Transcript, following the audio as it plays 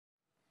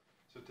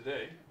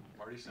today,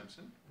 Marty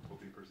Simpson will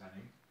be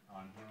presenting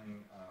on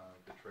healing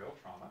betrayal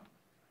trauma.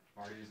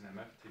 Marty is an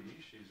MFT.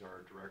 She's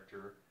our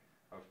Director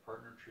of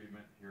Partner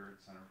Treatment here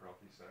at Center for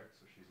Healthy Sex.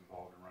 So she's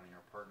involved in running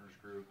our partners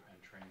group and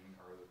training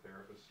our other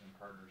therapists and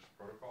partners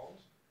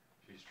protocols.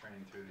 She's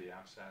trained through the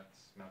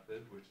APSATS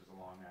method, which is a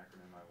long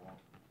acronym I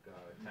won't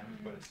attempt,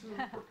 but it's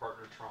for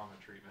partner trauma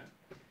treatment.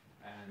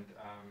 And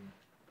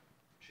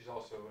she's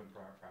also in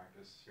private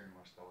practice here in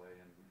West LA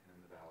and in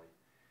the Valley.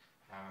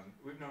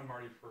 We've known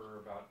Marty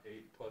for about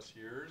 8+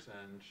 years,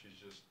 and she's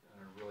just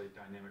a really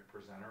dynamic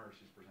presenter.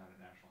 She's presented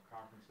at national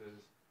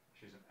conferences.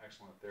 She's an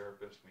excellent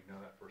therapist. We know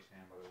that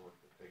firsthand by the work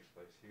that takes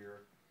place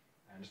here,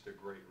 and just a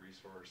great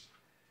resource.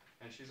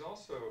 And she's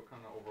also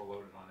kind of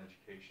overloaded on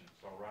education,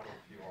 so I'll rattle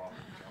a few off.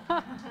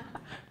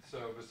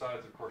 So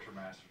besides, of course, her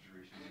master's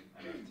degree, she's an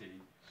MFT.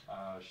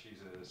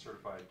 She's a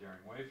certified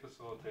Daring Way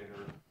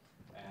facilitator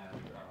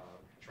and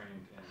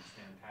trained in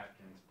Stan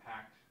Tatkin's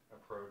PACT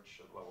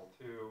approach at level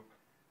 2.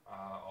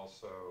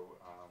 Also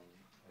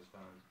has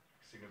done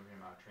a significant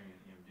amount of training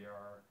in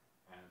EMDR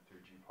and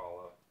through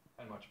GPALA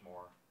and much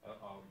more.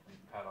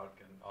 Pat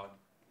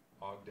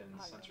Ogden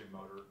sensory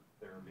motor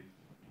therapy.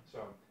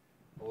 So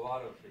a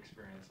lot of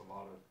experience, a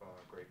lot of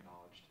great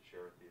knowledge to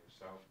share with you.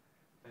 So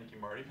thank you,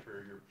 Marty,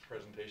 for your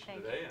presentation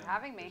today. Thank you for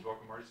having me. Please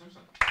welcome Marty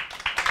Simpson.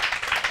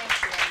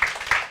 Thank you.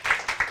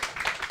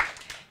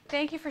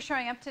 Thank you for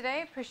showing up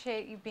today.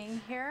 Appreciate you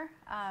being here.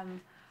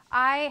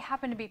 I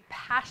happen to be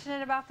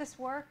passionate about this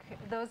work.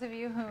 Those of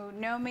you who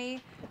know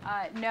me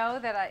know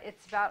that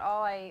it's about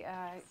all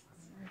I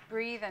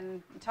breathe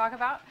and talk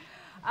about.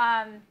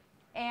 I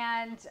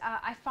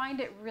find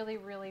it really,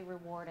 really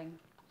rewarding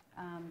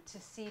to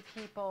see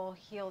people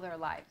heal their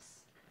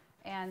lives.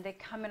 And they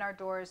come in our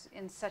doors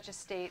in such a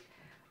state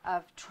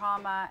of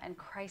trauma and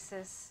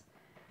crisis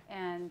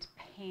and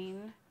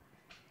pain.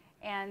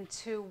 And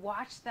to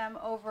watch them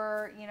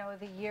over,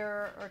 the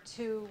year or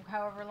two,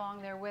 however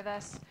long they're with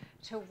us,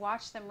 to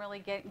watch them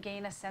really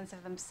gain a sense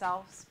of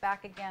themselves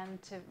back again,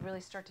 to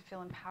really start to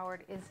feel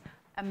empowered is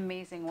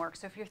amazing work.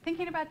 So if you're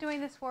thinking about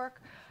doing this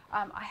work,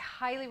 I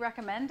highly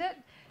recommend it.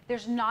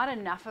 There's not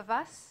enough of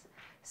us,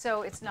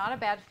 so it's not a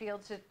bad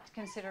field to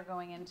consider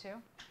going into.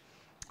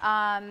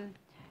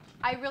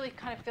 I really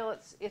kind of feel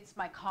it's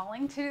my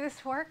calling to do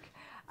this work.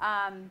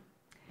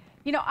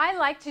 I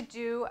like to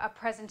do a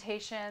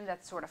presentation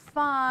that's sort of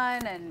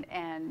fun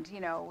and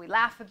we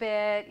laugh a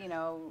bit,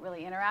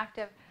 really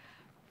interactive.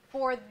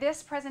 For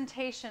this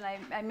presentation,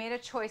 I made a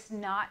choice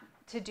not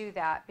to do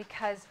that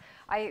because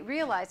I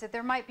realized that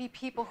there might be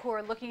people who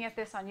are looking at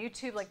this on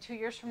YouTube like 2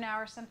 years from now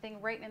or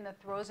something, right in the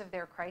throes of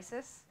their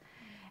crisis.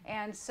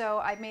 And so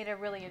I made a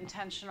really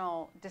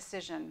intentional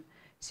decision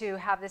to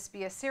have this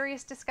be a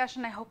serious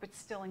discussion. I hope it's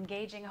still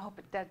engaging. I hope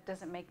that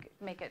doesn't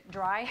make it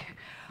dry.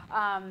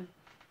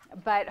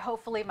 But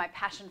hopefully my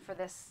passion for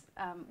this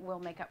will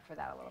make up for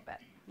that a little bit,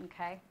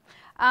 okay?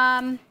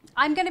 I'm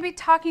going to be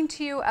talking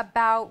to you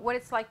about what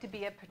it's like to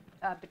be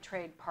a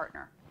betrayed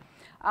partner.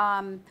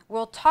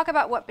 We'll talk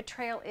about what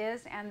betrayal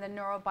is and the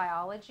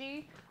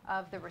neurobiology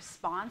of the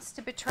response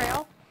to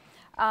betrayal.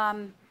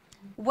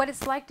 What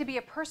it's like to be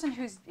a person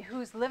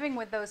who's living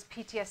with those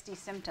PTSD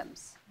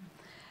symptoms.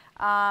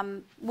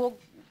 We'll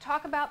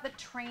talk about the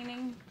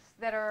training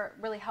that are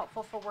really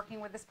helpful for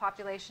working with this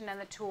population and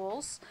the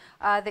tools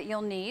that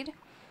you'll need.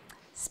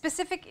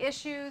 Specific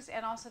issues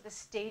and also the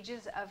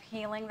stages of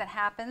healing that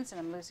happens. And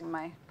I'm losing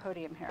my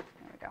podium here.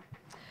 There we go.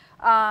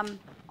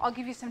 I'll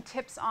give you some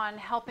tips on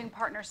helping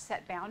partners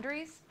set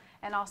boundaries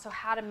and also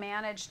how to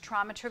manage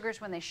trauma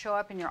triggers when they show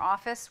up in your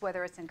office,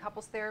 whether it's in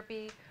couples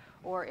therapy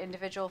or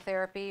individual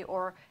therapy,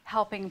 or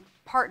helping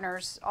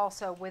partners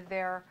also with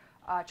their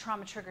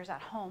trauma triggers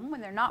at home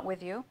when they're not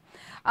with you.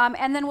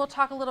 And then we'll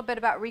talk a little bit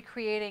about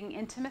recreating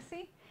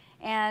intimacy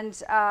and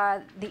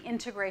the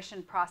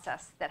integration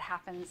process that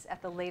happens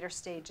at the later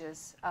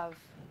stages of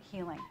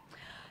healing.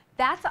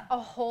 That's a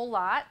whole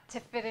lot to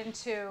fit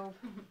into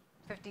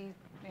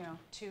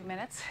 52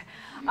 minutes.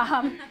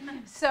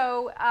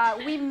 So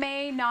we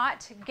may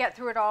not get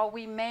through it all.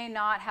 We may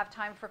not have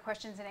time for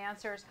questions and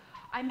answers.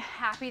 I'm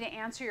happy to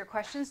answer your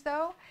questions,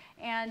 though,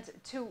 and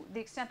to the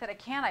extent that I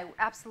can, I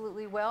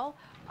absolutely will.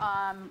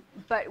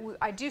 But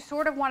I do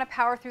sort of want to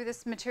power through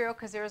this material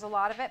because there is a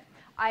lot of it.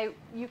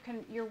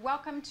 You're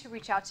welcome to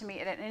reach out to me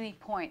at any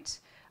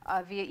point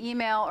via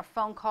email or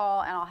phone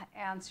call, and I'll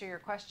answer your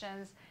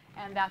questions.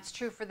 And that's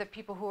true for the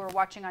people who are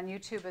watching on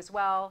YouTube as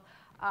well.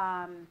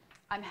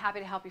 I'm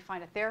happy to help you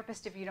find a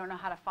therapist if you don't know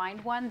how to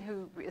find one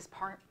who is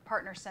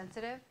partner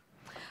sensitive.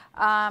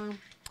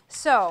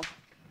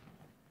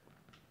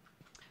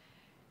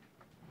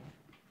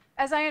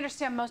 As I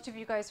understand, most of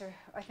you guys are,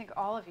 I think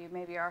all of you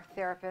maybe are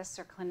therapists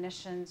or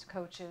clinicians,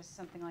 coaches,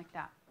 something like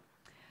that.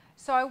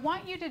 So I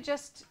want you to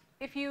just,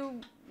 if you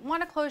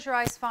want to close your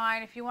eyes,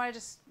 fine. If you want to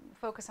just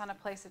focus on a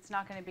place that's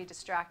not going to be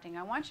distracting,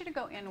 I want you to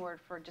go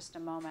inward for just a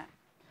moment.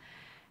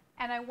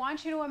 And I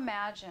want you to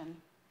imagine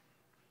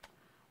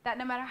that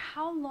no matter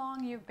how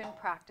long you've been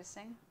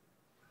practicing,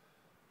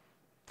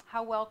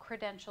 how well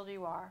credentialed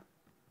you are,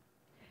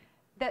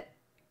 that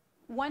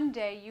one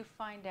day you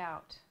find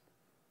out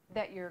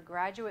that your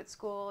graduate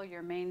school,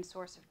 your main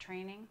source of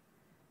training,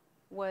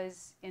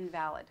 was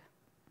invalid.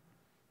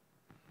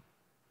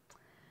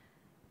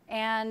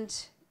 And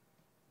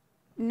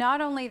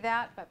not only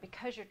that, but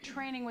because your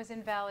training was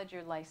invalid,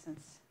 your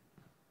license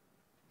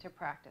to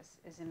practice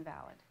is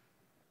invalid.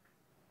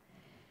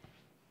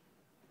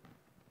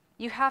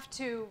 You have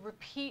to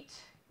repeat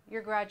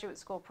your graduate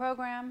school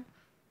program.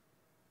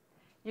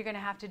 You're going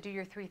to have to do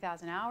your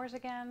 3,000 hours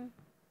again,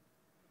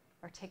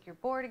 or take your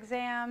board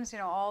exams,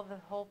 all the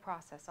whole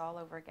process all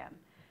over again.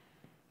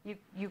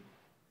 You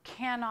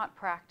cannot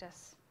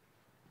practice.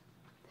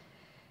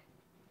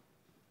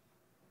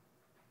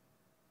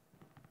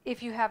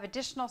 If you have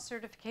additional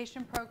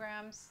certification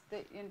programs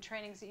in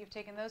trainings that you've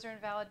taken, those are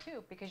invalid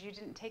too, because you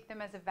didn't take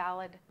them as a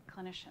valid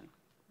clinician.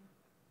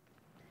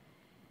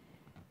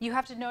 You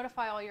have to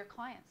notify all your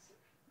clients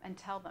and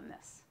tell them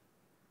this.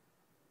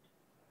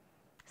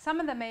 Some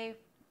of them may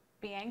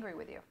be angry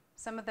with you.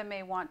 Some of them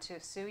may want to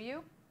sue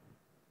you.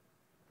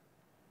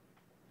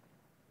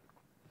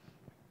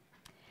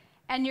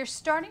 And you're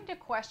starting to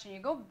question. You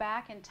go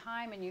back in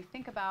time and you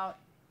think about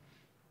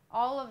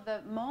all of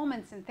the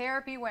moments in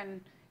therapy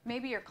when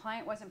maybe your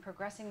client wasn't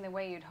progressing the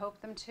way you'd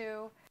hoped them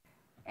to,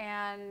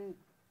 and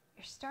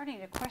you're starting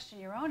to question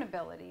your own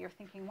ability. You're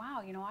thinking,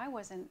 wow, I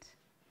wasn't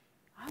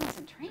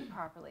trained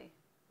properly.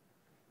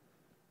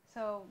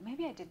 So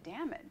maybe I did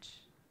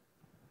damage.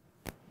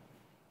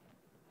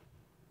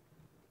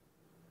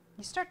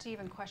 You start to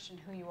even question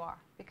who you are,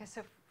 because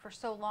for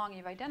so long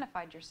you've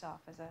identified yourself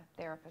as a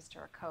therapist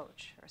or a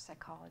coach or a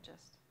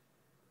psychologist.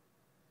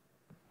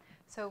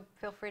 So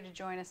feel free to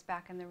join us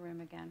back in the room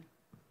again.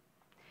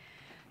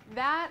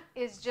 That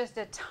is just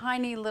a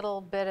tiny little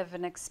bit of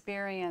an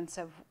experience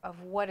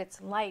of what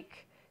it's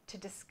like to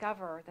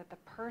discover that the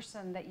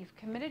person that you've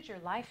committed your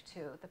life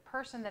to, the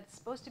person that's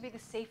supposed to be the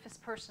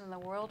safest person in the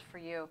world for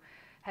you,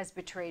 has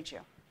betrayed you.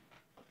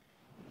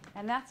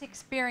 And that's the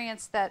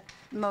experience that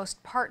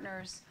most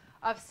partners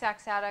of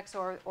sex addicts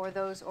or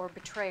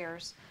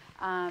betrayers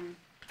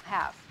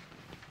have.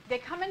 They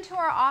come into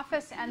our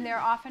office and they're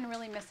often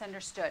really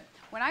misunderstood.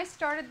 When I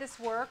started this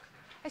work,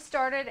 I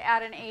started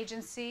at an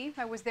agency.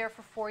 I was there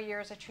for 4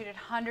 years. I treated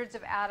hundreds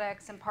of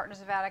addicts and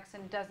partners of addicts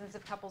and dozens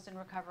of couples in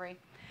recovery.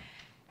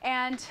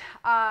 And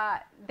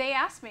they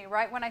asked me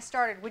right when I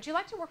started, would you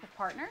like to work with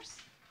partners?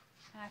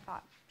 And I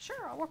thought,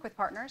 sure, I'll work with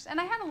partners.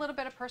 And I had a little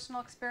bit of personal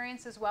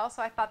experience as well,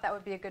 so I thought that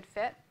would be a good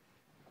fit.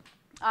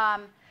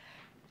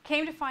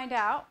 Came to find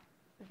out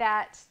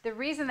that the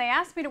reason they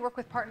asked me to work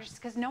with partners is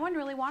because no one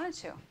really wanted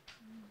to.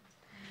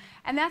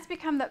 And that's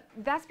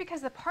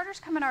because the partners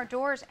come in our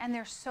doors and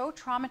they're so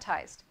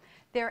traumatized.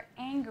 They're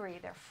angry,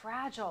 they're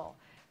fragile,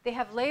 they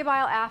have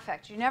labile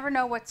affect. You never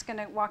know what's going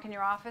to walk in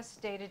your office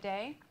day to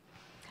day.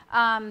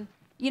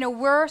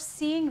 We're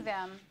seeing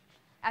them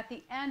at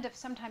the end of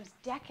sometimes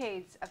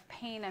decades of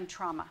pain and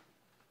trauma.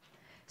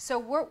 So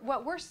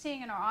what we're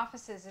seeing in our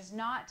offices is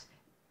not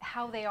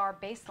how they are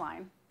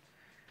baseline.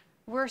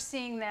 We're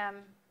seeing them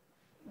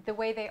the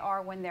way they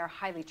are when they're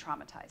highly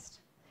traumatized.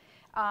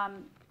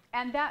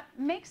 And that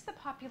makes the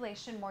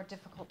population more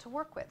difficult to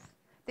work with.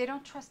 They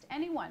don't trust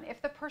anyone. If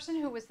the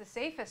person who was the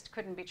safest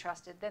couldn't be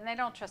trusted, then they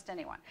don't trust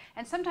anyone.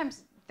 And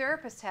sometimes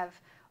therapists have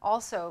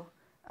also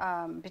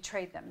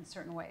betrayed them in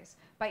certain ways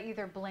by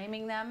either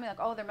blaming them, like,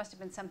 oh, there must have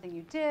been something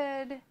you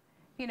did,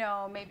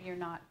 maybe you're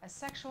not as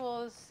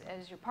sexual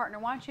as your partner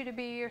wants you to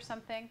be or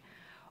something.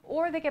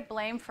 Or they get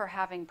blamed for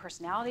having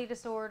personality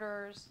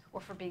disorders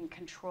or for being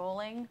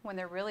controlling when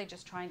they're really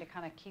just trying to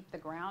kind of keep the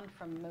ground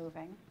from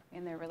moving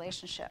in their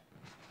relationship.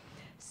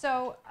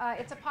 So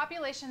it's a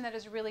population that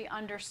is really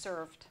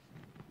underserved.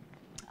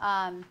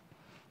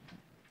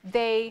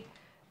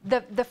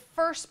 The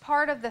first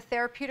part of the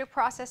therapeutic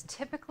process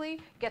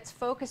typically gets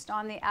focused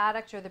on the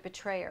addict or the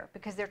betrayer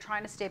because they're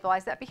trying to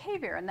stabilize that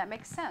behavior, and that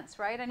makes sense,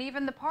 right? And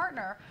even the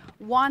partner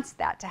wants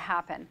that to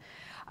happen.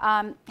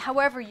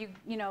 However,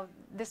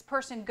 this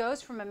person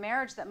goes from a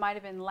marriage that might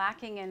have been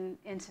lacking in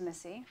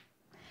intimacy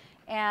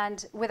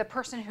and with a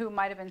person who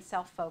might have been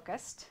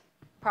self-focused,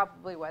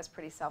 probably was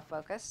pretty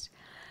self-focused,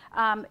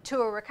 to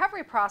a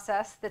recovery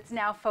process that's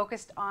now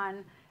focused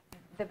on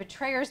the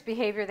betrayer's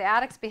behavior, the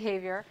addict's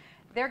behavior.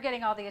 They're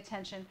getting all the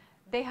attention.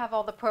 They have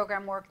all the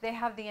program work. They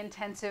have the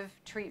intensive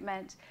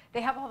treatment.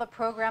 They have all the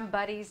program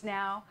buddies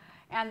now.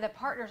 And the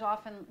partner's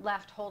often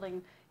left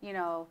holding,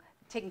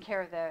 taking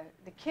care of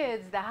the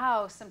kids, the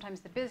house, sometimes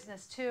the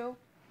business too.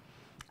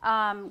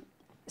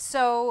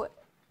 So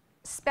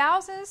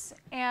spouses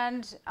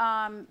and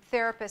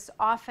therapists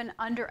often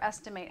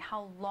underestimate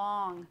how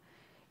long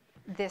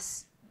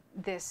this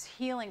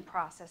healing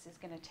process is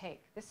going to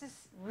take. This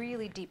is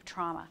really deep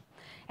trauma,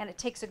 and it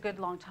takes a good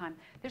long time.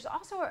 There's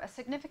also a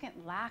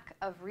significant lack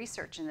of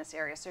research in this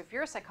area. So if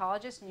you're a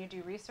psychologist and you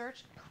do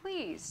research,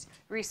 please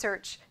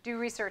do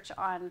research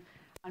on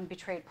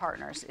betrayed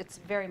partners. It's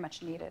very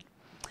much needed.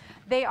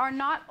 They are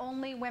not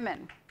only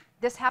women.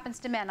 This happens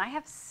to men. I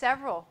have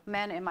several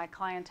men in my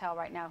clientele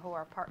right now who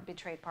are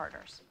betrayed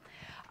partners.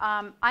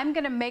 I'm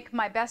going to make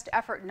my best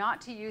effort not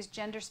to use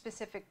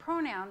gender-specific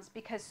pronouns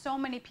because so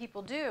many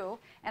people do,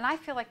 and I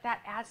feel like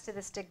that adds to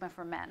the stigma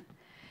for men.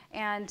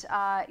 And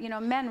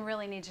men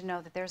really need to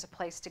know that there's a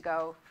place to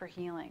go for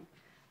healing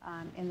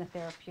in the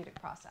therapeutic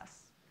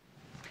process.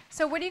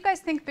 So what do you guys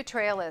think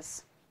betrayal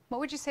is? What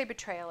would you say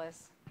betrayal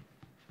is?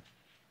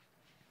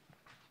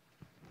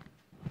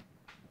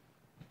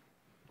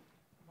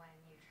 When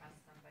you trust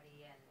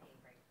somebody and they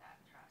break that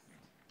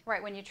trust.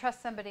 Right, when you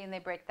trust somebody and they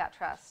break that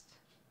trust.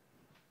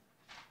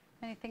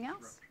 Anything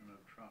else? Disruption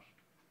of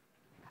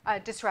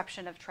trust.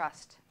 Disruption of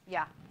trust.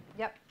 Yeah.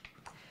 Yep.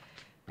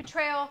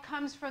 Betrayal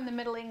comes from the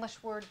Middle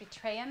English word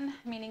betrayen,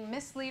 meaning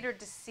mislead or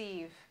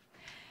deceive.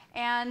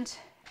 And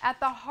at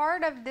the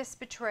heart of this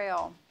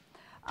betrayal,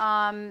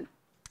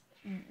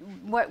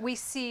 what we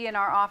see in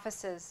our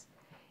offices,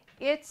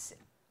 it's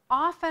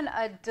often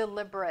a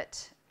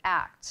deliberate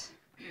act.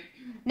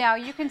 Now,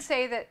 you can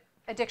say that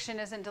addiction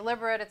isn't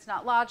deliberate, it's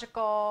not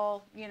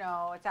logical,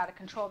 it's out of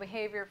control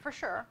behavior, for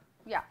sure.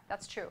 Yeah,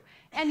 that's true.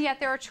 And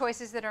yet there are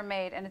choices that are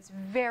made, and it's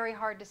very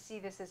hard to see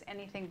this as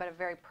anything but a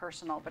very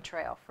personal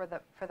betrayal for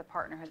the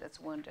partner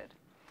that's wounded.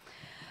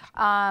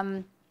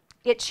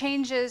 It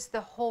changes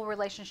the whole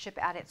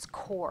relationship at its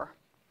core.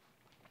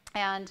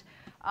 And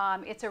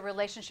it's a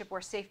relationship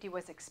where safety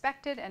was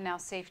expected, and now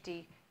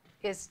safety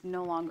is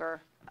no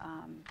longer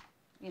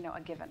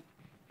a given.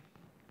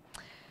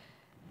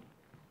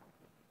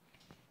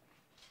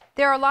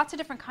 There are lots of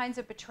different kinds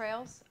of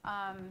betrayals.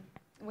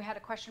 We had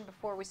a question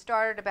before we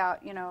started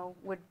about,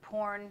 would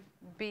porn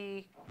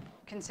be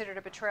considered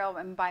a betrayal?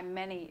 And by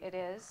many, it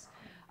is.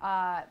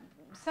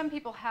 Some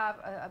people have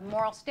a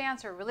moral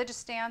stance or a religious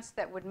stance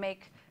that would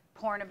make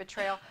porn a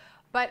betrayal.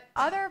 But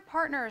other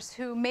partners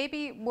who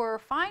maybe were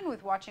fine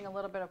with watching a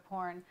little bit of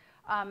porn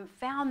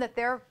found that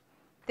their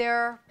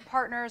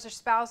partners or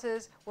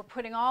spouses were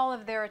putting all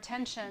of their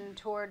attention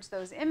towards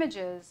those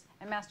images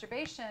and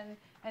masturbation,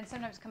 and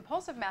sometimes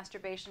compulsive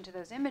masturbation to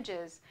those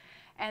images,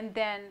 and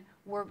then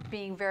were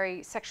being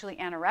very sexually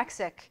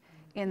anorexic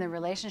in the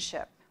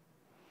relationship.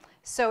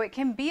 So it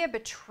can be a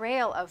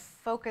betrayal of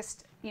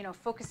focusing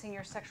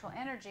your sexual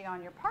energy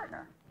on your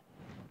partner.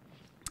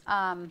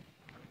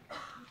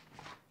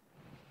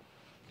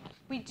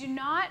 We do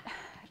not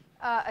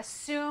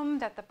assume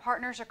that the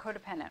partners are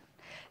codependent.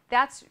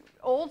 That's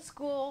old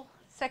school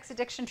sex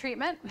addiction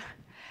treatment,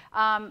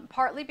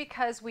 partly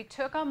because we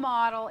took a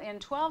model in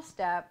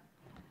 12-step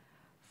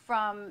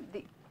from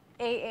the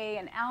AA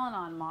and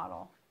Al-Anon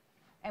model,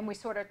 and we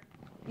sort of,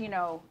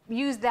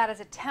 used that as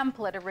a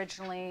template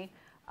originally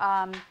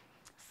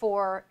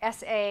for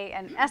SA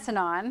and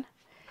S-Anon.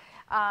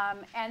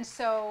 And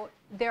so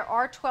there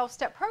are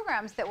 12-step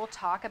programs that will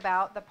talk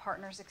about the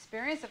partner's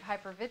experience of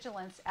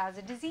hypervigilance as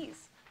a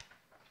disease.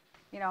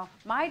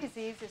 My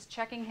disease is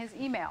checking his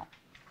email.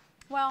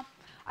 Well,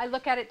 I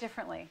look at it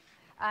differently.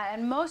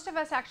 And most of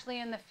us actually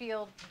in the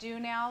field do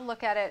now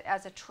look at it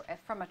as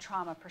from a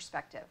trauma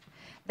perspective.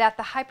 That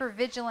the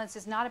hypervigilance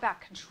is not about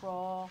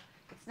control.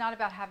 It's not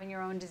about having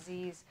your own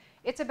disease.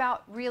 It's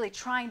about really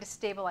trying to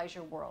stabilize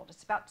your world.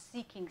 It's about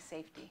seeking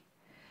safety.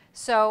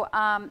 So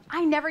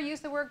I never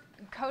use the word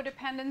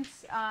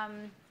codependence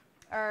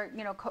or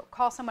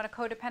call someone a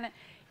codependent.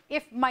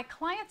 If my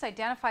clients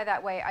identify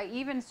that way, I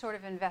even sort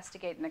of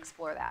investigate and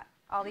explore that.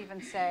 I'll even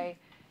say,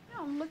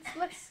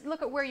 let's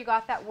look at where you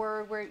got that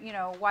word.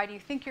 Why do you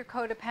think you're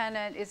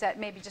codependent? Is that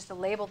maybe just a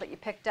label that you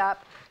picked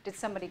up? Did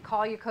somebody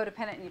call you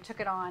codependent and you took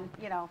it on?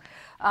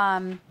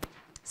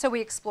 So we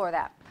explore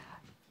that.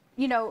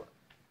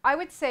 I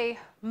would say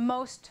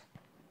most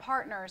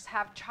partners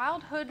have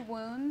childhood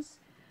wounds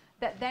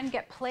that then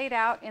get played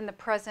out in the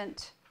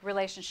present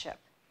relationship.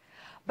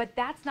 But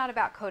that's not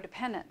about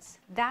codependence.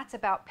 That's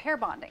about pair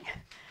bonding.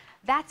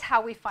 That's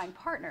how we find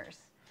partners.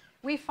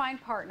 We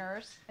find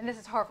partners, and this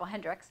is Harville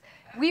Hendricks,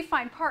 we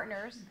find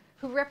partners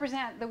who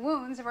represent the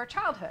wounds of our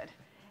childhood.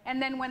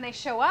 And then when they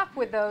show up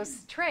with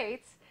those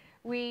traits,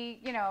 we,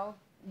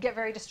 get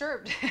very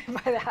disturbed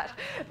by that.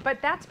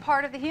 But that's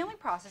part of the healing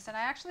process, and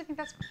I actually think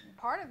that's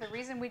part of the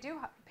reason we do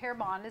pair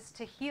bond is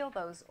to heal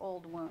those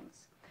old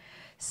wounds.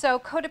 So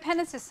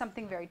codependence is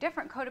something very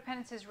different.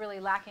 Codependence is really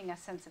lacking a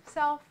sense of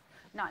self,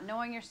 not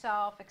knowing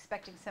yourself,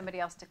 expecting somebody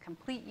else to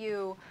complete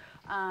you,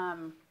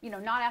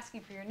 not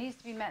asking for your needs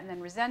to be met and then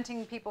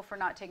resenting people for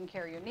not taking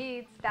care of your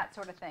needs, that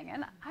sort of thing.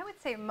 And I would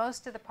say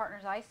most of the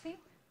partners I see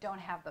don't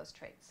have those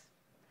traits.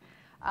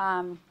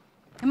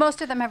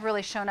 Most of them have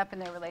really shown up in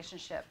their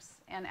relationships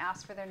and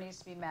asked for their needs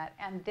to be met,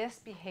 and this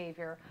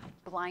behavior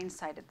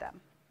blindsided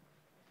them.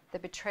 The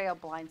betrayal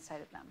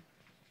blindsided them.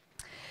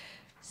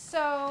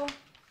 So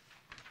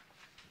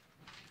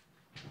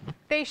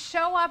they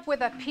show up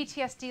with a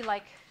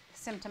PTSD-like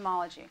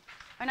symptomology.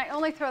 And I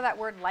only throw that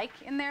word "like"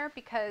 in there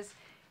because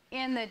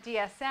in the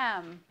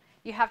DSM,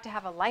 you have to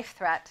have a life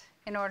threat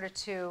in order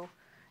to,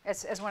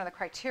 as one of the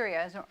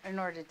criteria, in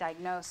order to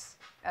diagnose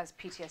as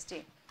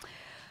PTSD.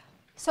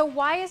 So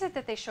why is it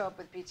that they show up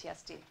with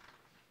PTSD?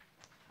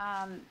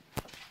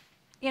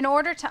 In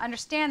order to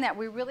understand that,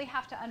 we really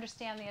have to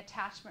understand the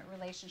attachment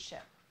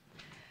relationship.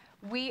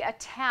 We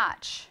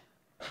attach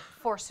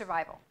for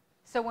survival.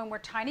 So when we're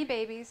tiny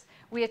babies,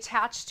 we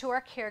attach to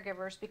our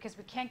caregivers because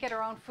we can't get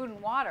our own food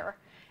and water.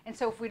 And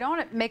so if we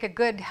don't make a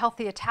good,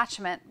 healthy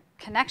attachment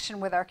connection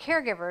with our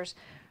caregivers,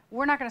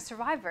 we're not going to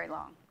survive very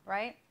long,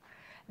 right?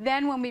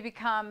 Then when we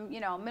become,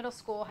 middle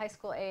school, high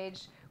school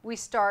age, we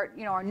start,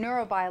 our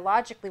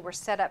neurobiologically, we're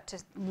set up to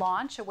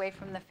launch away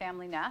from the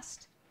family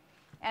nest.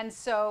 And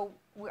so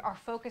our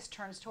focus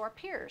turns to our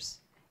peers.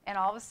 And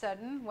all of a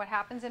sudden, what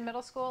happens in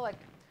middle school? Like,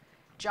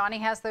 Johnny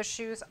has those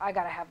shoes, I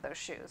gotta have those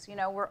shoes.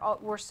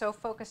 We're so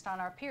focused on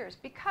our peers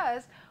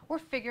because we're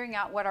figuring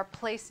out what our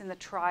place in the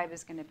tribe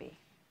is gonna be,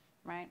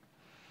 right?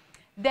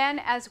 Then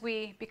as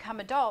we become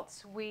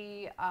adults,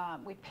 we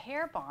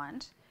pair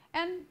bond.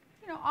 And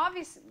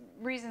obvious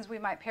reasons we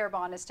might pair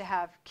bond is to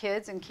have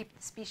kids and keep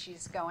the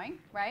species going,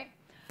 right?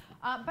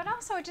 But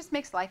also it just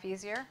makes life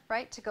easier,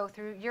 right? To go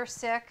through, you're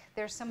sick,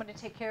 there's someone to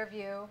take care of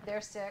you,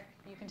 they're sick,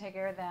 you can take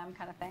care of them,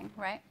 kind of thing,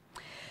 right?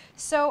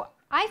 So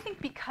I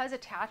think because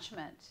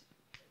attachment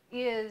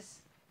is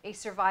a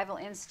survival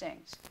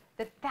instinct,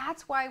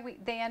 that's why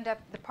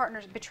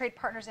betrayed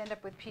partners end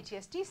up with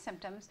PTSD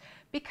symptoms,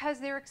 because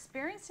they're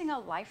experiencing a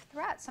life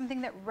threat,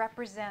 something that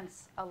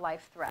represents a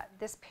life threat.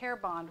 This pair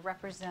bond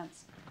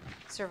represents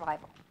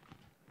survival.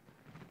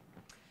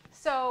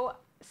 So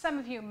some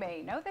of you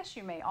may know this,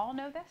 you may all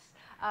know this,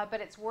 but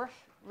it's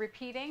worth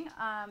repeating.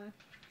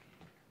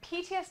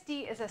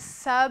 PTSD is a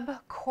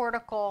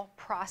subcortical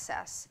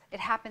process. It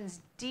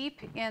happens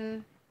deep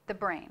in the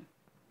brain.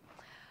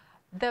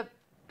 The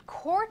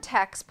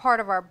cortex part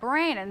of our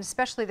brain, and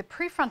especially the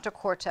prefrontal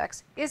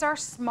cortex, is our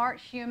smart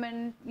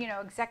human,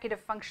 executive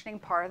functioning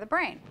part of the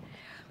brain.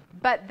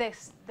 But the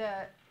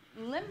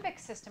limbic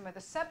system, or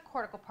the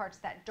subcortical parts,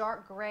 that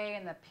dark gray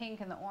and the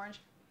pink and the orange,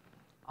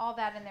 all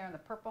that in there and the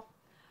purple,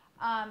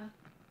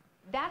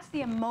 that's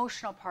the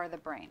emotional part of the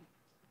brain.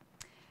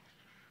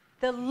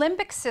 The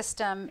limbic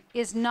system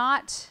is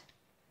not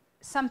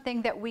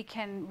something that we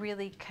can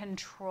really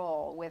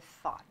control with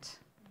thought.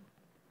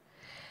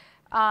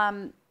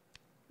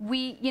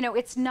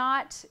 It's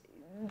not,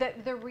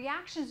 the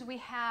reactions we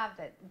have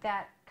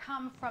that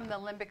come from the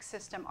limbic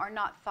system are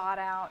not thought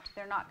out,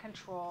 they're not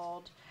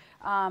controlled,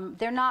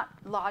 they're not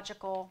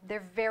logical,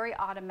 they're very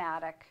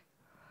automatic.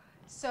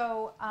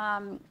 So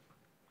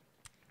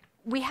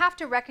we have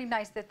to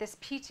recognize that this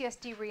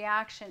PTSD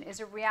reaction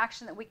is a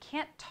reaction that we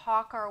can't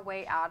talk our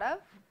way out of.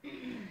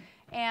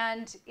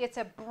 And it's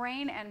a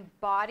brain and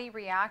body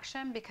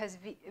reaction because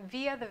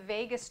via the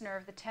vagus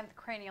nerve, the 10th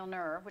cranial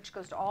nerve, which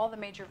goes to all the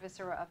major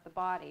viscera of the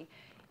body,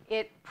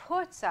 it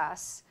puts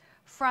us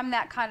from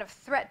that kind of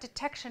threat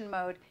detection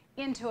mode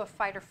into a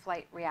fight or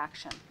flight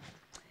reaction.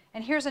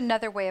 And here's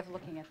another way of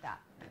looking at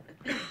that.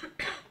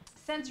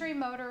 Sensory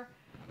motor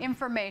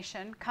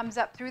information comes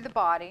up through the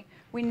body.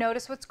 We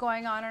notice what's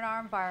going on in our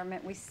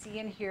environment. We see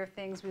and hear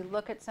things. We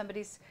look at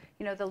somebody's,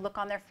 the look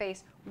on their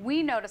face.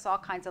 We notice all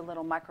kinds of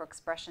little micro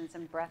expressions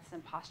and breaths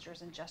and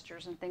postures and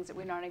gestures and things that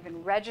we're not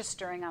even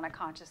registering on a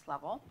conscious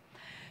level.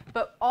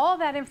 But all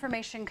that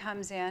information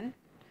comes in,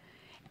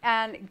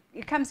 and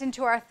it comes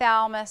into our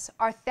thalamus.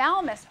 Our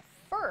thalamus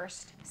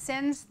first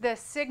sends the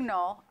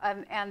signal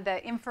and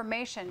the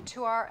information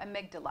to our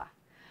amygdala.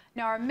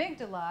 Now our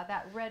amygdala,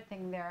 that red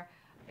thing there,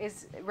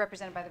 is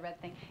represented by the red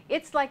thing.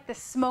 It's like the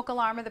smoke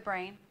alarm of the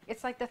brain.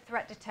 It's like the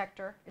threat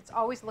detector. It's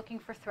always looking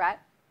for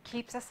threat,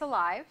 keeps us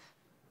alive,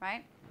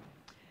 right?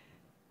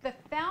 The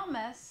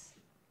thalamus,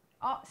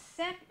 the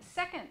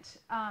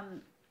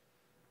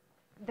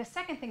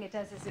second thing it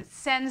does is it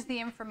sends the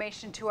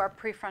information to our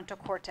prefrontal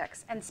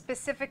cortex, and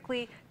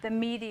specifically the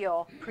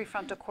medial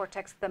prefrontal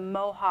cortex, the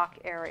mohawk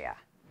area.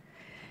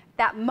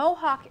 That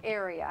mohawk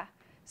area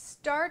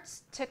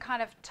starts to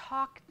kind of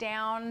talk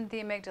down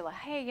the amygdala.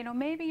 Hey,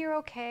 maybe you're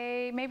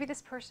okay. Maybe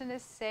this person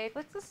is safe.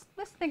 Let's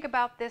think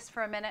about this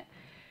for a minute.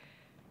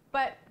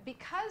 But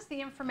because the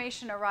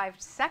information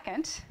arrived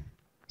second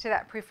to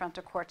that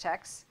prefrontal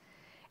cortex,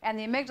 and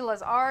the amygdala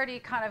is already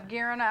kind of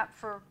gearing up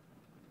for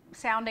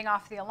sounding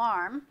off the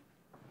alarm,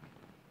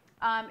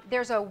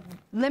 there's a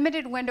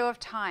limited window of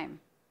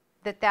time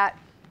that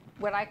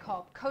what I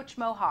call Coach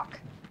Mohawk,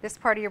 this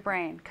part of your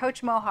brain,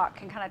 Coach Mohawk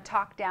can kind of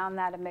talk down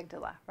that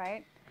amygdala,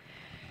 right?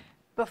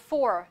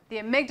 Before the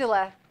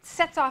amygdala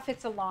sets off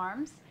its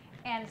alarms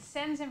and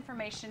sends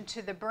information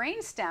to the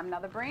brainstem.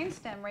 Now the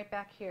brainstem right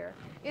back here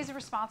is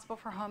responsible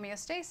for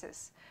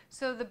homeostasis.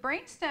 So the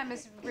brainstem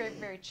is very,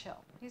 very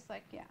chill. He's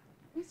like, yeah,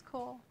 he's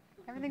cool.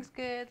 Everything's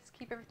good. Let's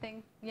keep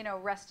everything,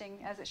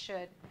 resting as it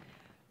should,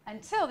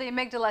 until the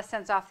amygdala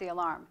sends off the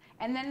alarm.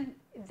 And then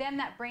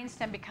that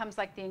brainstem becomes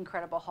like the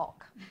Incredible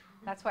Hulk.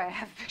 That's why I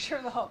have a picture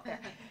of the Hulk there.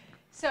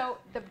 So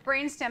the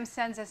brainstem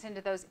sends us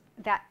into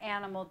that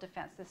animal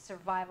defense, the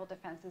survival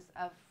defenses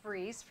of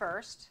freeze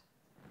first,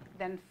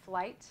 then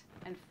flight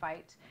and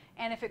fight,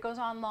 and if it goes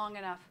on long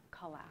enough,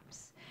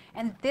 collapse.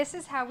 And this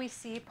is how we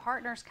see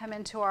partners come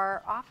into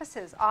our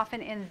offices,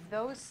 often in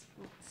those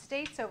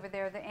states over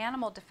there, the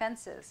animal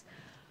defenses.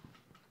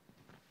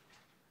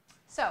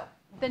 So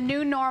the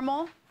new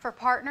normal for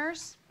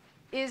partners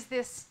is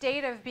this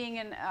state of being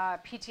in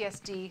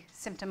PTSD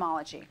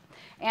symptomology.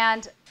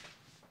 And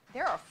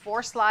There are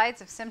 4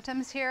 slides of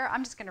symptoms here.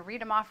 I'm just going to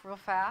read them off real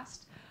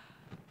fast.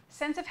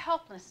 Sense of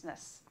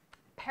helplessness,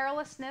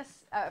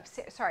 paralysis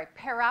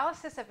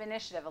of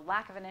initiative, a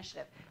lack of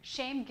initiative,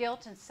 shame,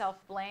 guilt, and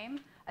self-blame,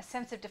 a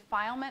sense of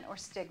defilement or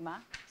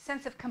stigma,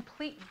 sense of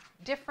complete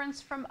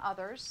difference from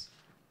others,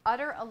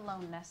 utter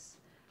aloneness,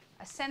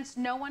 a sense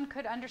no one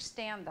could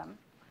understand them,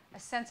 a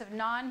sense of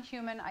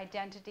non-human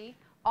identity,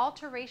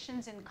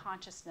 alterations in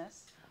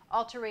consciousness,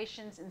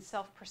 alterations in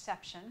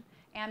self-perception,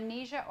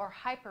 amnesia or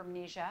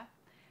hypermnesia,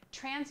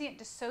 transient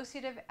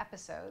dissociative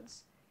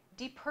episodes,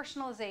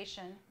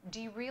 depersonalization,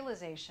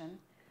 derealization,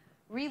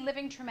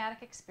 reliving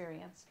traumatic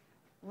experience,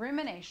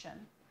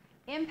 rumination,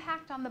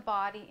 impact on the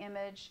body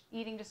image,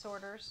 eating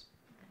disorders,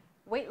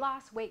 weight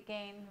loss, weight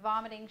gain,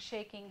 vomiting,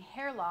 shaking,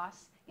 hair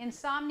loss,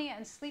 insomnia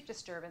and sleep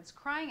disturbance,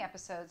 crying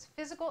episodes,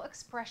 physical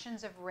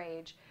expressions of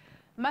rage,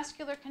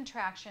 muscular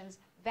contractions,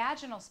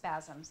 vaginal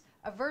spasms,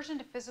 aversion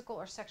to physical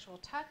or sexual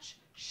touch,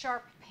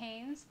 sharp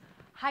pains,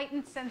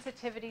 heightened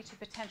sensitivity to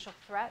potential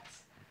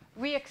threats,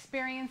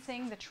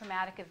 re-experiencing the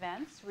traumatic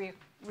events,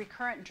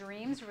 recurrent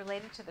dreams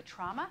related to the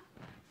trauma,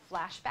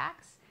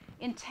 flashbacks,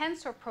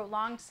 intense or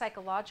prolonged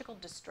psychological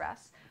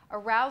distress,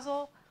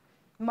 arousal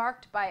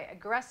marked by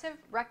aggressive,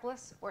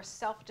 reckless, or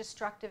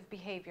self-destructive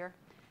behavior.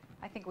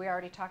 I think we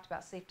already talked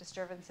about sleep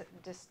disturbances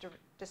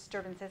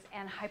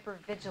and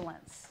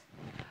hypervigilance.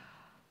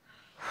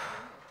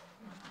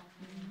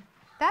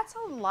 That's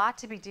a lot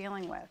to be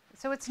dealing with.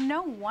 So it's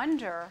no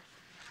wonder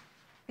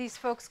these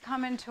folks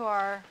come into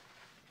our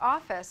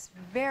office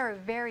very,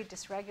 very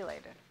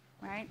dysregulated,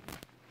 right?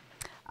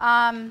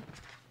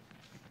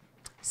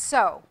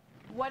 So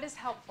what is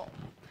helpful?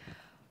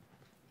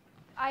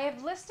 I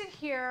have listed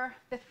here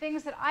the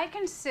things that I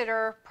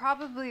consider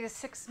probably the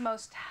 6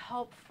 most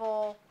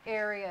helpful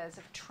areas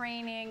of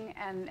training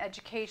and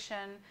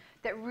education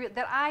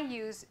that I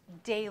use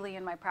daily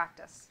in my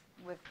practice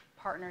with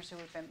partners who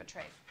have been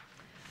betrayed.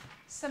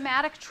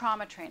 Somatic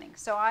trauma training.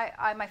 So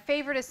my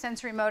favorite is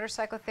sensory motor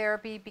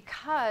psychotherapy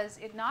because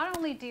it not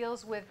only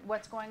deals with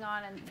what's going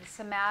on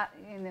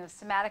in the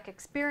somatic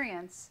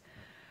experience,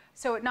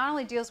 so it not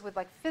only deals with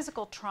like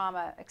physical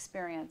trauma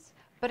experience,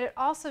 but it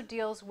also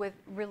deals with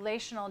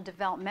relational and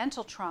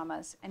developmental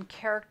traumas and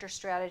character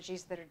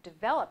strategies that are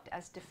developed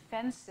as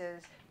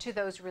defenses to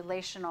those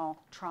relational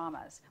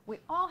traumas. We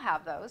all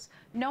have those.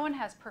 No one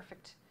has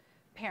perfect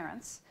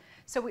parents.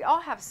 So we all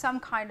have some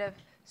kind of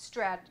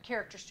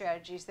character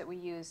strategies that we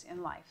use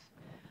in life.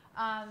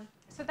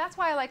 So that's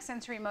why I like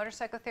sensory motor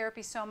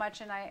psychotherapy so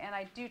much, and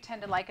I do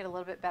tend to like it a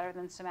little bit better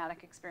than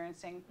somatic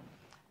experiencing.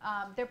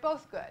 They're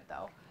both good,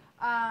 though.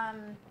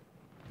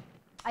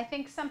 I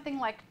think something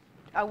like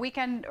a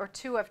weekend or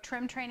 2 of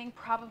trim training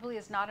probably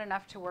is not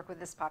enough to work with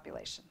this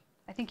population.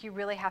 I think you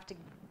really have to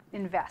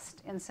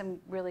invest in some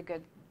really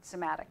good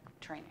somatic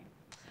training.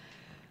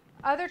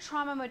 Other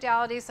trauma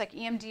modalities like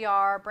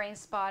EMDR, brain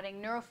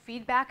spotting,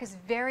 neurofeedback is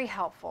very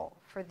helpful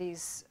for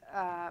these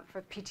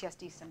for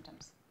PTSD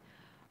symptoms.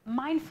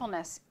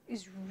 Mindfulness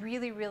is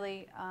really,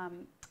 really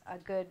a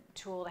good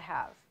tool to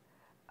have.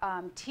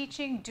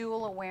 Teaching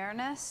dual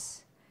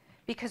awareness,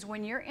 because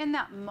when you're in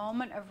that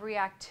moment of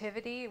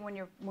reactivity, when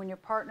your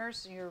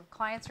partners, your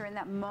clients are in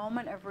that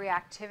moment of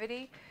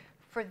reactivity,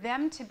 for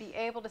them to be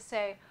able to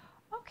say,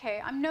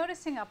 okay, I'm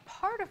noticing a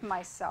part of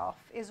myself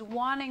is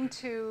wanting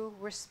to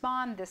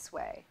respond this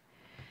way.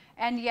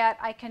 And yet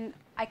I can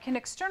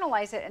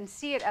externalize it and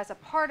see it as a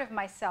part of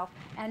myself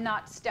and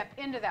not step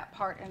into that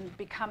part and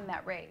become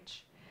that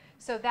rage.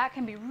 So that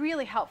can be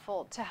really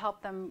helpful to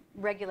help them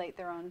regulate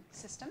their own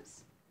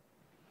systems.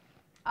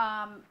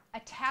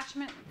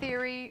 Attachment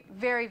theory,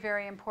 very,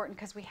 very important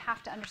because we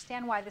have to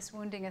understand why this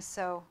wounding is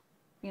so,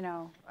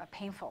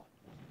 painful.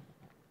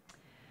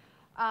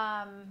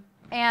 And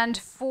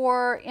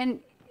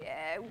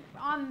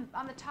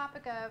on the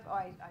topic of,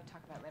 I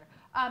talk about it later,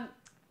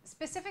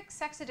 specific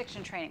sex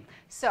addiction training.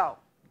 So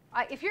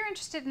if you're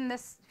interested in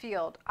this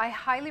field, I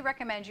highly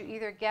recommend you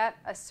either get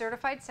a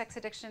certified sex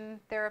addiction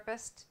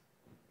therapist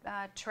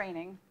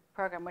training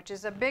program, which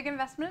is a big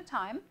investment of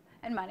time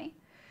and money,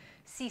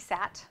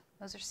 CSAT,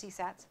 those are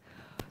CSATs,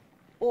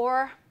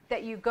 or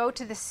that you go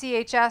to the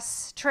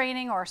CHS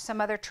training or some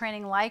other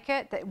training like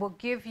it that will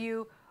give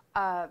you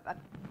a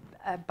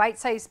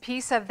bite-sized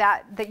piece of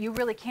that you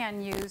really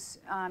can use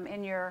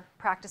in your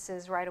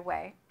practices right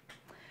away.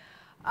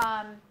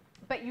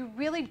 But you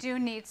really do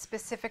need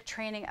specific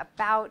training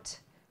about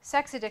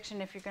sex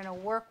addiction if you're going to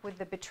work with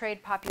the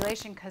betrayed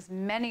population, because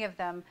many of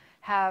them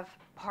have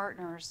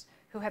partners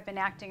who have been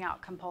acting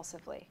out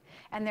compulsively.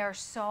 And there are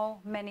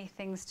so many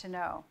things to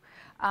know.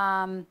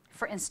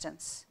 For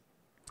instance,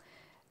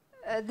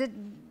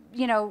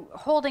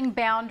 holding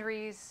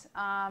boundaries,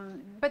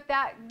 but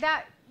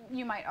that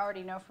you might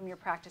already know from your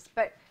practice,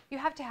 but you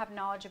have to have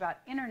knowledge about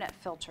internet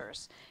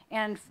filters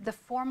and the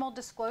formal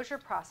disclosure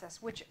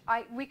process, which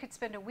we could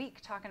spend a week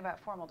talking about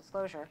formal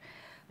disclosure,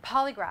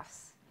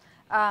 polygraphs,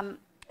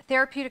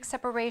 therapeutic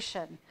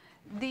separation,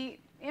 the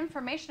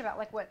information about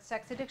like what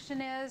sex addiction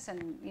is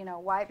and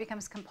why it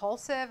becomes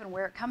compulsive and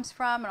where it comes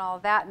from and all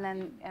of that,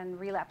 and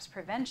relapse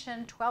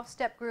prevention,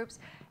 12-step groups.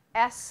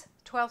 S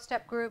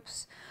 12-step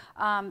groups,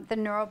 the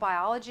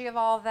neurobiology of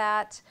all of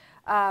that,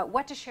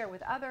 what to share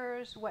with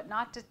others, what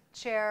not to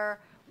share,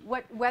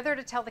 whether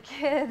to tell the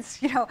kids,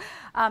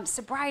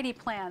 sobriety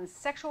plans,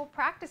 sexual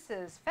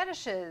practices,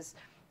 fetishes.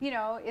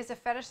 Is a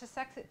fetish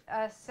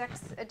a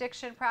sex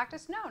addiction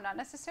practice? No, not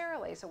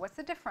necessarily. So what's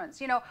the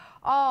difference?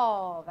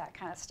 All that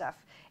kind of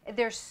stuff.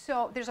 There's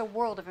a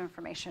world of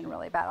information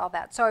really about all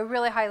that. So I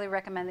really highly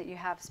recommend that you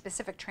have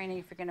specific training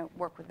if you're going to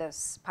work with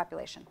this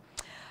population.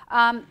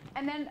 And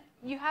then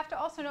you have to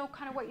also know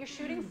kind of what you're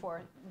shooting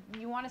for.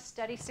 You want to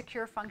study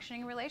secure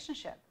functioning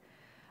relationship.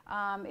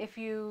 If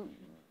you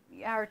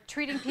are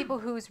treating people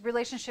whose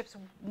relationships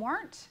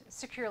weren't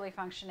securely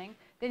functioning,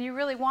 then you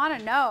really want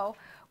to know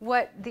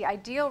what the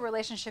ideal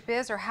relationship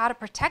is or how to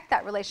protect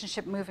that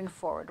relationship moving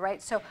forward, right?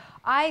 So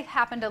I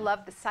happen to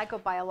love the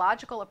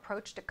psychobiological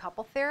approach to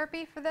couple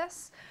therapy for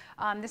this.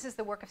 This is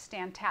the work of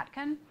Stan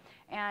Tatkin,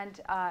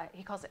 and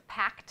he calls it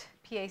PACT,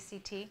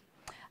 P-A-C-T.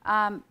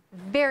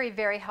 Very,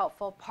 very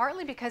helpful,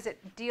 partly because it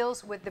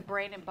deals with the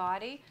brain and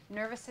body,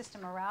 nervous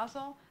system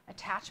arousal,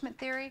 attachment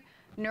theory,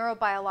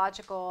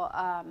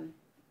 neurobiological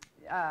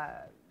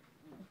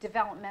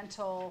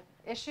developmental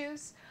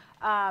issues.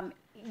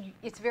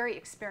 It's very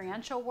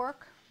experiential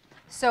work.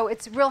 So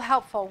it's real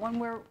helpful when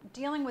we're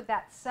dealing with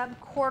that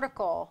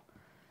subcortical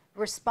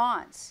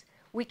response.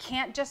 We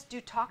can't just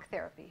do talk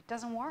therapy. It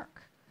doesn't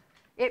work.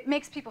 It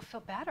makes people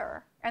feel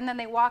better. And then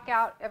they walk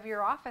out of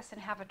your office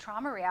and have a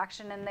trauma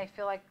reaction and they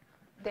feel like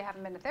they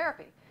haven't been to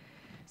therapy.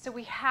 So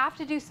we have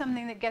to do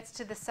something that gets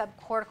to the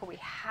subcortical. We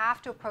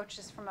have to approach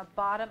this from a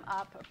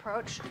bottom-up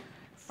approach,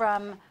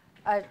 from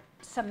a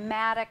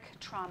somatic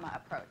trauma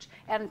approach.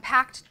 And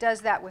PACT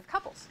does that with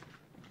couples.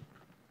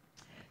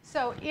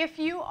 So if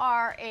you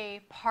are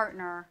a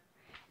partner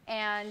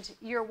and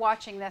you're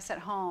watching this at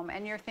home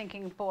and you're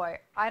thinking, boy,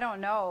 I don't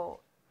know,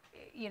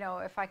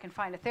 if I can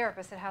find a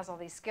therapist that has all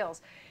these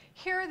skills,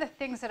 here are the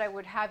things that I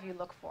would have you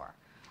look for.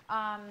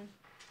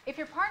 If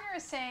your partner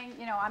is saying,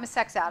 I'm a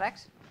sex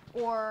addict,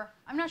 or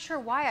I'm not sure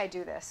why I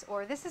do this,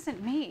 or this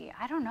isn't me,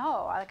 I don't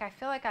know, I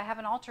feel like I have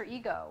an alter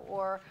ego,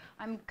 or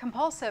I'm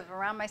compulsive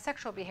around my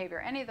sexual behavior,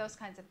 any of those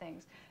kinds of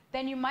things,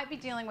 then you might be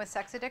dealing with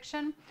sex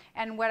addiction.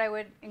 And what I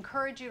would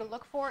encourage you to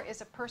look for is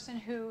a person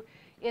who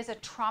is a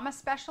trauma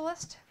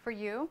specialist for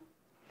you,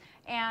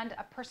 and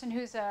a person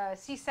who's a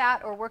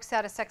CSAT or works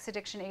at a sex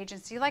addiction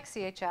agency like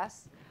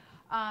CHS.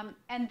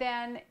 And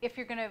then if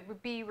you're going to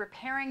be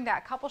repairing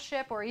that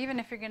coupleship, or even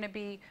if you're going to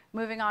be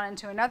moving on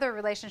into another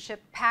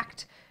relationship,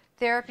 PACT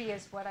therapy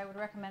is what I would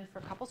recommend for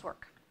couples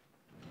work.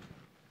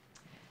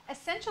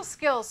 Essential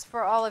skills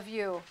for all of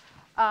you,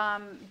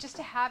 just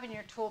to have in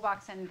your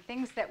toolbox and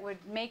things that would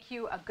make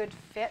you a good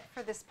fit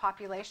for this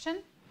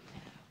population,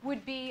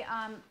 would be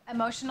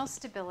emotional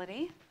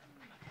stability.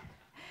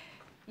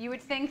 You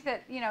would think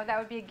that that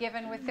would be a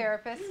given with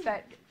therapists,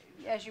 but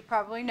as you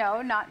probably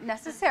know, not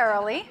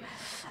necessarily.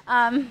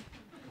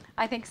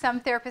 I think some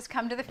therapists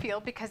come to the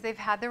field because they've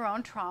had their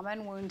own trauma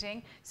and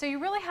wounding. So you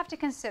really have to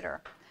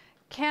consider,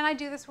 can I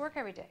do this work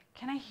every day?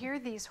 Can I hear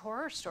these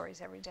horror stories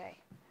every day?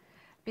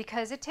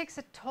 Because it takes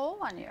a toll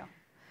on you.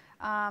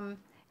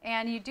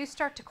 And you do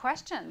start to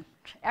question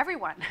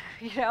everyone,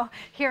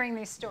 hearing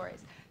these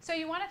stories. So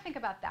you want to think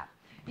about that.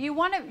 You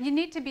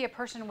need to be a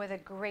person with a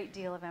great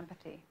deal of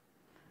empathy.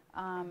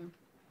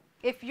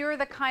 If you're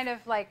the kind of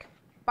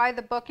by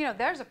the book,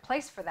 there's a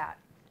place for that.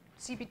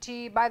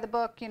 CBT, by the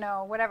book,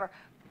 whatever.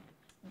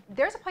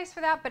 There's a place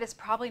for that, but it's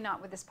probably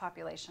not with this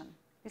population.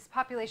 This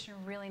population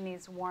really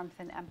needs warmth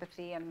and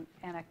empathy and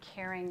a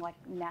caring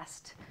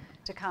nest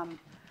to come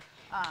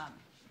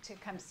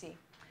see.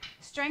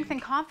 Strength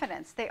and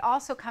confidence, they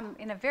also come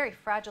in a very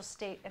fragile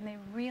state, and they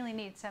really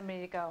need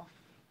somebody to go,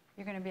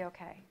 you're going to be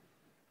okay.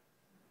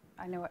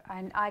 I know it.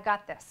 I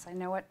got this. I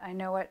know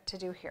what to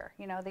do here.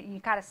 That you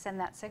got to send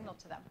that signal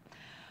to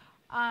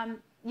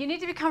them. You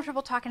need to be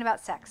comfortable talking about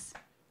sex.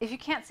 If you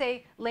can't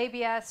say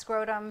labia,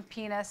 scrotum,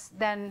 penis,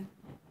 then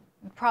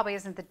it probably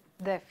isn't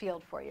the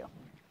field for you.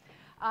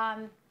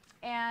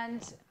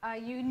 And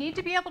you need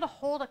to be able to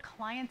hold a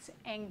client's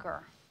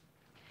anger,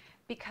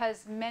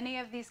 because many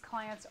of these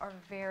clients are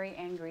very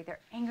angry. They're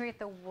angry at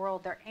the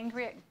world. They're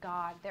angry at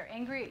God. They're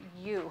angry at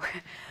you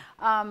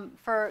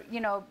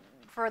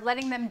for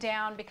letting them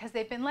down, because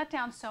they've been let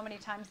down so many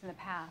times in the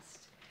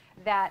past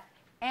that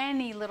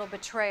any little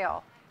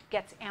betrayal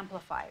gets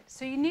amplified.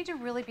 So you need to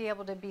really be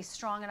able to be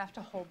strong enough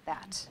to hold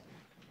that.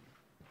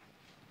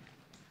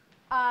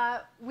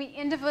 We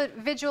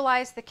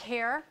individualize the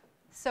care,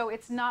 so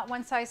it's not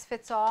one size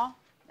fits all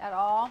at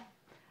all.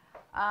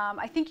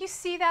 I think you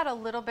see that a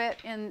little bit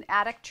in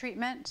addict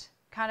treatment,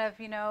 kind of,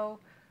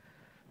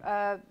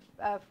 a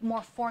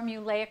more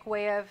formulaic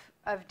way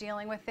of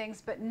dealing with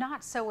things, but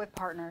not so with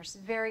partners.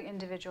 Very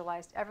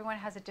individualized. Everyone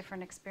has a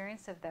different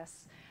experience of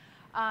this.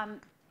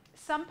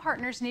 Some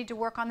partners need to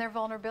work on their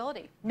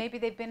vulnerability. Maybe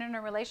they've been in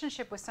a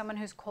relationship with someone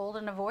who's cold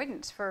and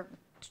avoidant for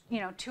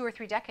 2 or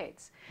 3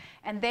 decades,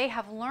 and they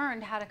have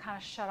learned how to kind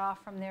of shut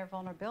off from their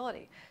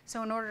vulnerability.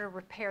 So in order to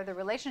repair the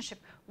relationship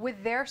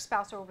with their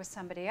spouse or with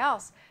somebody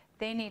else,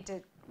 they need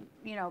to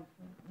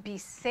be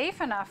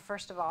safe enough,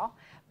 first of all,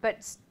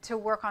 but to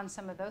work on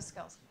some of those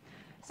skills.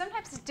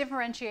 Sometimes it's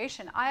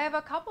differentiation. I have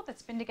a couple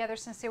that's been together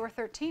since they were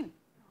 13.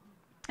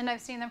 And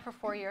I've seen them for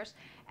 4 years.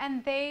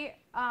 And they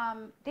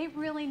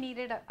really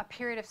needed a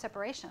period of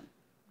separation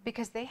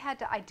because they had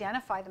to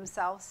identify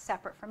themselves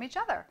separate from each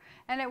other.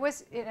 And it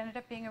ended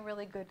up being a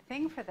really good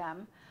thing for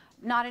them.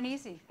 Not an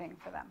easy thing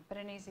for them, but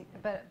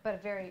a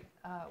very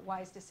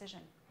wise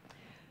decision.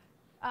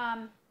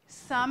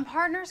 Some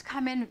partners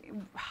come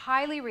in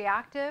highly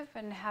reactive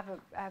and have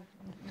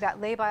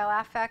that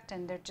labile affect,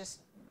 and they're just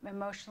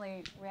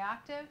emotionally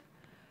reactive.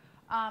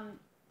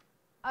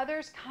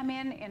 Others come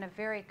in a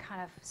very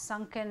kind of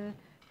sunken,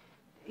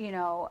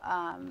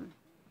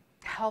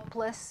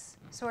 helpless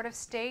sort of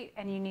state,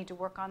 and you need to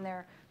work on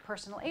their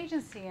personal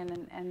agency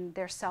and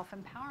their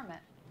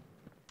self-empowerment.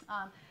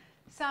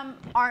 Some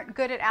aren't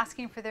good at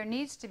asking for their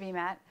needs to be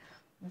met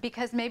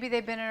because maybe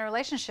they've been in a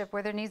relationship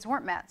where their needs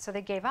weren't met, so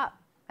they gave up,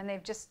 and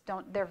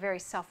they're very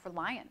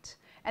self-reliant.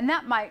 And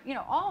that might,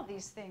 all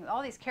these things,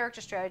 all these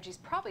character strategies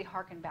probably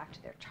harken back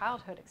to their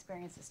childhood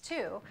experiences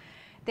too.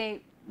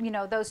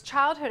 Those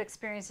childhood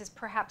experiences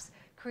perhaps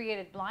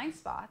created blind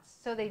spots,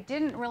 so they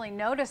didn't really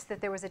notice that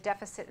there was a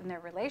deficit in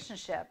their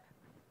relationship,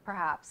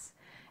 perhaps.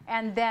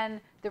 And then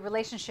the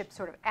relationship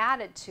sort of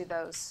added to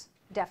those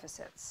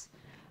deficits.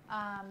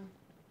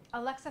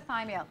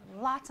 Alexithymia,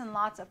 lots and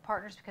lots of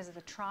partners because of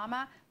the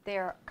trauma,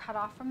 they're cut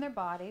off from their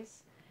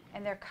bodies,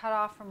 and they're cut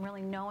off from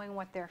really knowing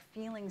what their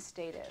feeling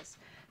state is.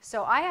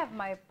 So I have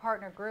my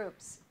partner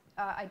groups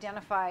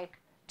identify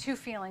 2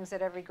 feelings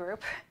at every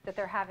group that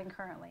they're having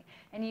currently.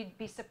 And you'd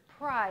be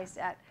surprised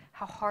at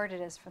how hard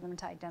it is for them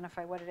to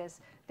identify what it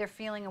is they're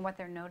feeling and what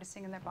they're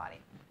noticing in their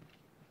body.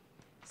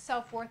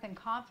 Self-worth and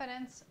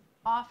confidence,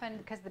 often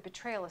because the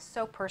betrayal is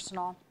so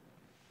personal,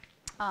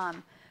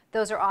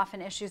 those are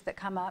often issues that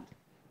come up.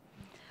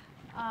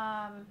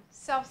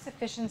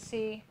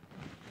 Self-sufficiency.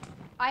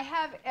 I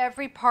have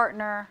every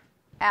partner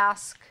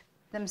ask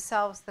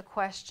themselves the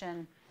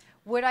question,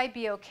 would I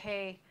be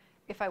okay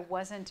if I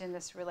wasn't in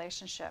this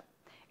relationship?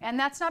 And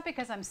that's not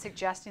because I'm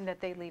suggesting that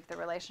they leave the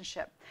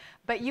relationship,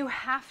 but you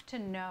have to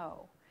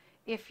know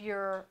if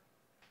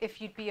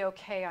you'd be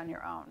okay on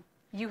your own.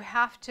 You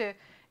have to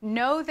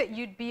know that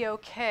you'd be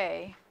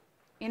okay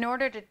in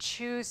order to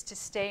choose to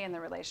stay in the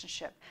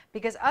relationship,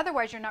 because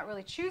otherwise you're not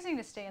really choosing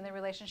to stay in the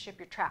relationship,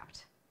 you're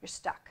trapped, you're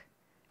stuck,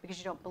 because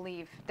you don't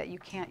believe that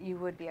you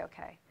would be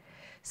okay.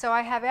 So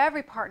I have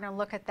every partner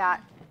look at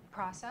that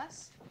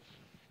process.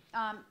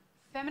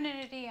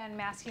 Femininity and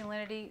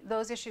masculinity,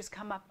 those issues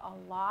come up a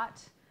lot.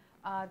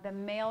 The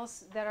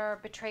males that are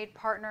betrayed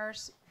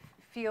partners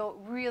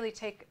really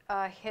take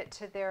a hit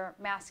to their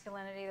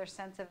masculinity, their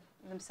sense of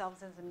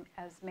themselves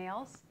as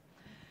males.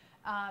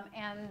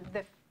 And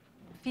the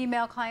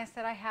female clients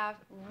that I have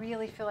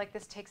really feel like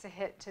this takes a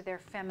hit to their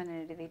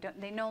femininity.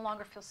 They no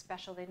longer feel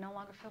special. They no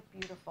longer feel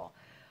beautiful.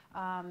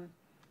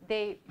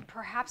 They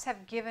perhaps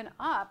have given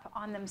up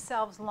on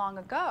themselves long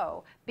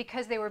ago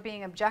because they were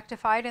being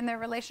objectified in their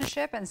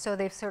relationship, and so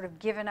they've sort of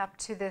given up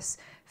to this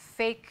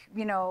fake,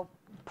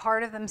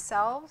 part of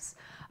themselves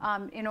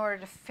in order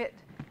to fit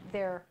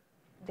their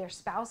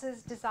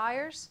spouse's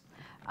desires.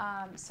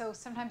 So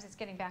sometimes it's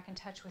getting back in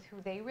touch with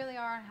who they really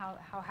are and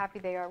how happy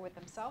they are with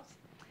themselves.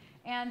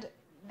 And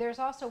there's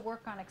also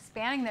work on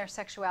expanding their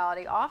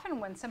sexuality. Often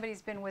when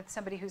somebody's been with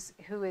somebody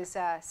who is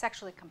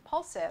sexually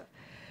compulsive,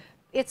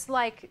 it's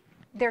like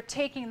they're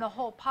taking the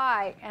whole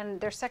pie, and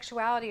their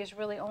sexuality is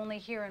really only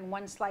here in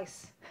one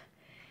slice.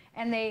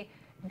 And they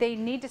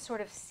need to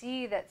sort of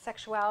see that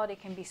sexuality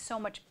can be so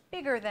much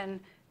bigger than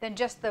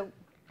just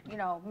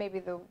maybe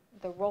the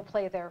role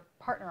play their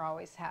partner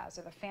always has,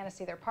 or the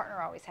fantasy their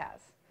partner always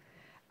has.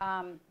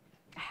 I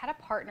had a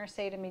partner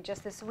say to me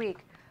just this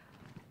week,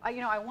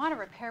 I want to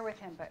repair with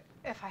him, but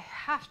if I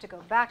have to go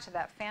back to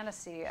that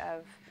fantasy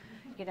of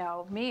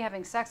me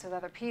having sex with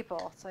other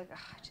people, it's like,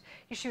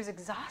 she was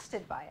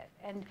exhausted by it.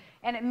 And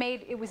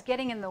it was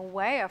getting in the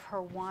way of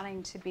her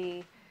wanting to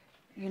be,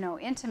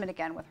 intimate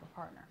again with her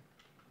partner.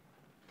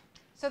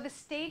 So the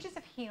stages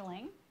of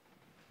healing,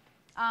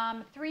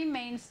 3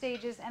 main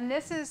stages, and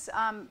this is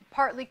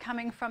partly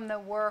coming from the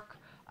work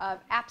of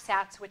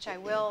APSATS, which I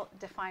will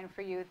define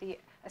for you, the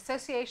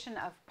Association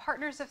of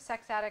Partners of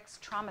Sex Addicts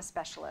Trauma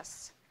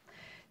Specialists.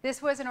 This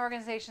was an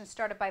organization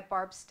started by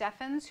Barb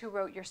Steffens, who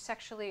wrote Your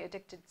Sexually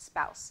Addicted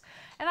Spouse.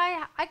 And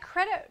I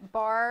credit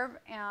Barb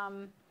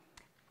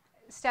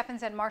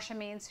Steffens and Marcia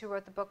Means, who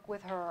wrote the book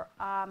with her,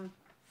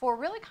 for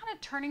really kind of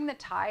turning the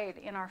tide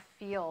in our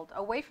field,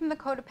 away from the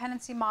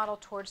codependency model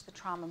towards the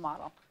trauma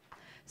model.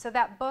 So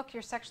that book,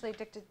 Your Sexually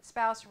Addicted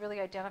Spouse, really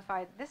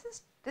identified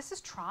this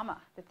is trauma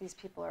that these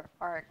people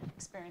are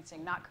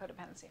experiencing, not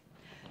codependency.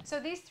 So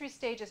these 3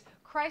 stages,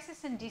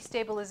 crisis and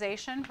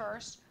destabilization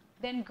first,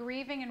 then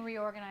grieving and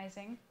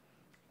reorganizing,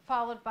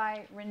 followed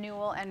by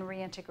renewal and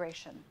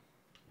reintegration.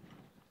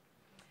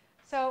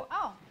 So,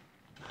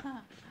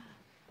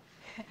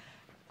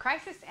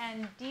 crisis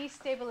and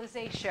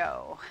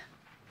destabilization.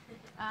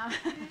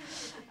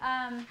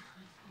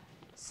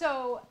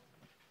 So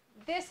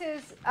this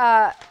is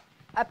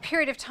a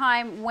period of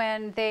time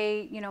when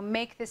they,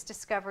 make this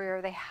discovery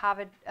or they have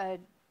a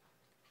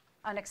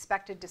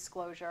unexpected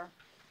disclosure,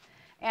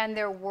 and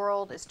their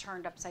world is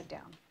turned upside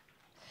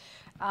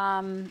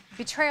down.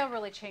 Betrayal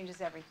really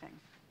changes everything.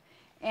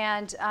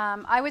 And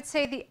I would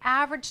say the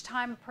average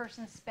time a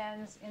person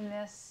spends in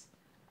this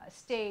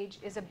stage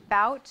is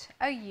about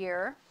a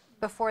year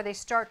before they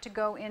start to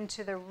go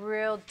into the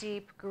real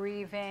deep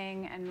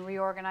grieving and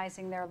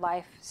reorganizing their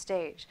life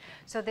stage.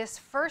 So this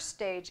first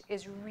stage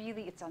is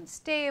really, it's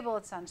unstable,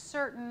 it's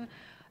uncertain.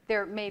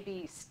 There may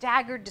be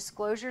staggered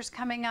disclosures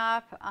coming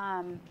up.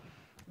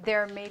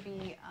 There may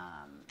be,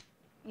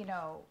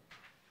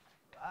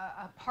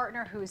 a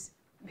partner who's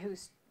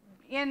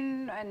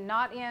in and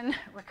not in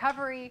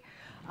recovery.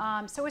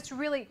 So it's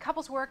really,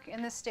 couples work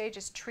in this stage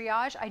is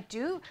triage. I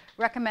do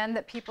recommend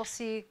that people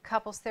see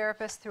couples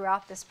therapists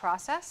throughout this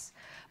process,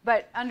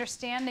 but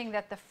understanding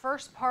that the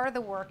first part of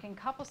the work in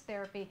couples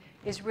therapy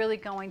is really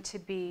going to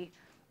be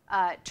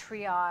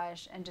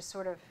triage and just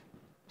sort of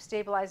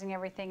stabilizing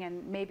everything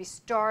and maybe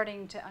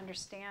starting to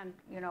understand,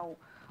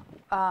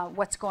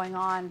 what's going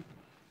on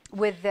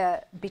with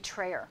the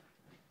betrayer.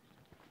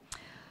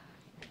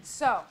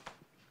 So,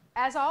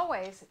 as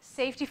always,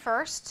 safety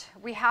first.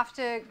 We have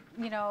to,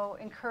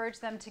 encourage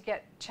them to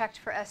get checked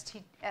for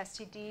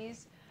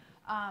STDs.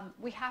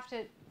 We have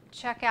to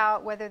check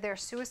out whether they're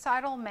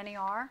suicidal, many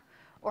are,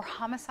 or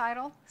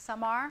homicidal,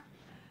 some are.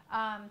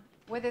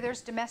 Whether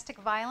there's domestic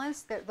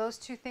violence, those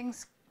two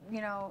things,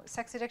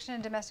 sex addiction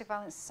and domestic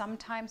violence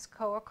sometimes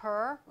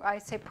co-occur.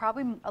 I'd say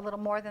probably a little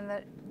more than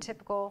the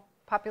typical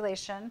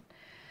population.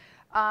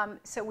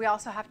 So we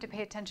also have to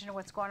pay attention to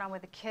what's going on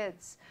with the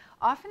kids.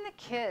 Often the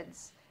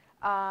kids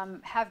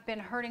have been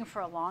hurting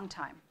for a long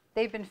time.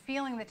 They've been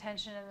feeling the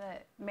tension in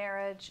the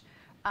marriage.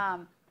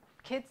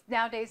 Kids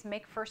nowadays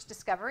make first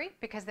discovery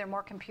because they're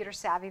more computer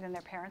savvy than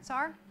their parents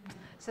are.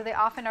 So they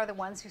often are the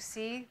ones who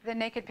see the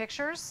naked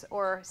pictures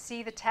or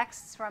see the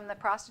texts from the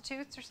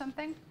prostitutes or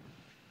something.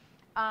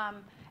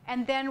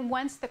 And then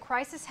once the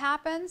crisis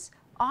happens,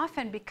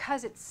 often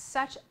because it's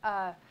such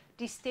a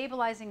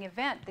destabilizing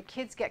event, the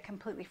kids get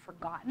completely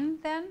forgotten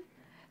then.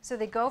 So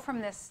they go from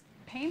this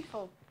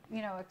painful,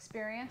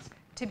 experience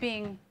to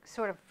being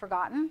sort of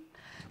forgotten.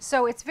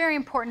 So it's very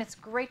important. It's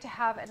great to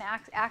have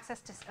access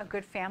to a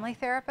good family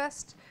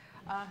therapist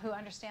who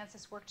understands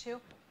this work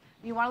too.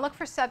 You want to look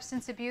for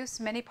substance abuse.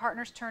 Many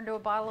partners turn to a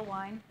bottle of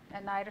wine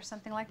at night or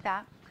something like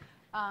that.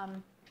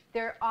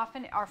 There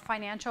often are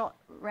financial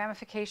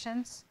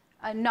ramifications,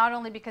 not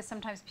only because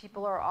sometimes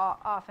people are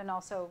often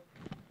also,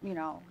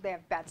 they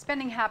have bad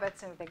spending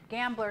habits or they're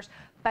gamblers,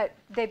 but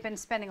they've been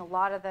spending a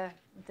lot of the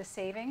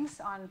savings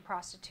on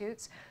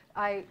prostitutes.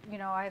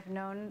 I've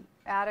known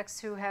addicts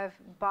who have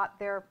bought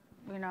their,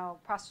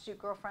 prostitute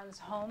girlfriends'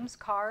 homes,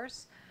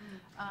 cars.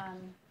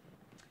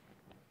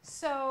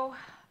 So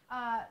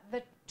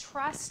the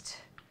trust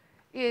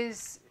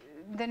is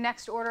the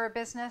next order of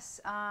business.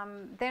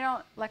 They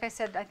don't, like I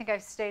said, I think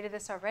I've stated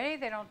this already,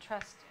 they don't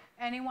trust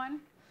anyone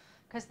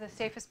because the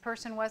safest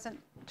person wasn't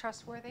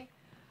trustworthy.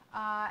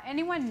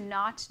 Anyone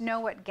not know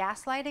what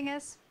gaslighting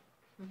is?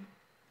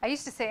 I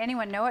used to say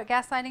anyone know what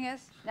gaslighting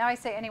is. Now I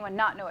say anyone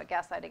not know what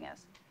gaslighting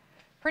is.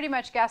 Pretty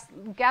much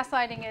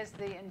gaslighting is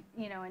the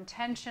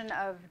intention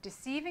of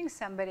deceiving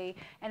somebody,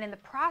 and in the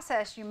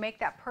process you make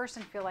that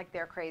person feel like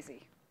they're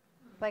crazy.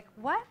 Like,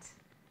 what?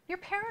 You're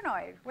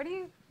paranoid. What do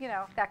you,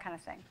 that kind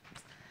of thing.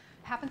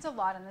 Happens a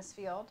lot in this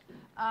field.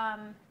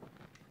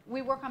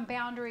 We work on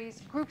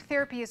boundaries. Group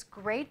therapy is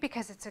great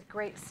because it's a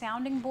great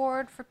sounding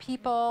board for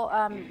people.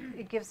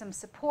 It gives them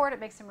support.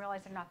 It makes them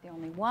realize they're not the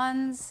only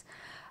ones.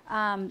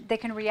 They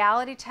can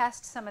reality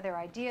test some of their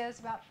ideas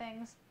about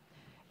things.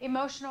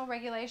 Emotional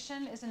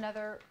regulation is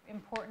another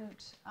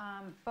important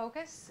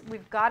focus.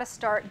 We've got to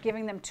start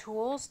giving them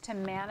tools to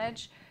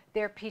manage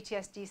their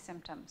PTSD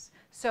symptoms.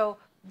 So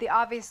the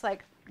obvious,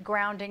 like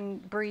grounding,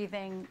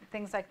 breathing,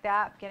 things like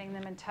that, getting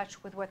them in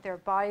touch with what their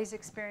body's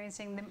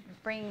experiencing,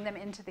 bringing them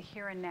into the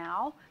here and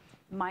now.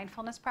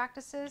 Mindfulness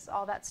practices,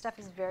 all that stuff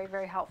is very,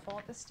 very helpful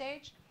at this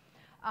stage.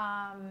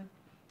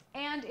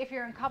 And if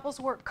you're in couples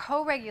work,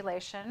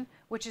 co-regulation,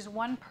 which is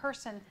one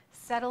person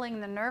settling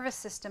the nervous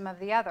system of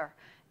the other.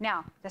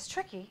 Now, that's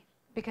tricky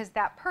because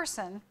that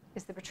person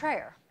is the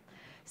betrayer.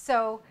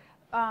 So,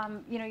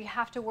 you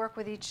have to work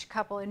with each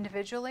couple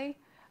individually,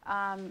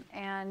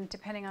 and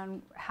depending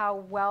on how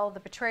well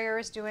the betrayer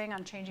is doing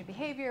on changing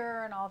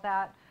behavior and all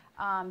that,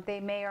 they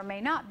may or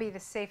may not be the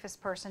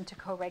safest person to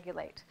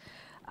co-regulate.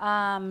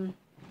 I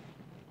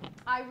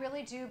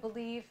really do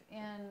believe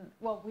in,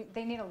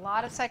 they need a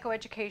lot of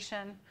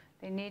psychoeducation.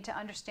 They need to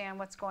understand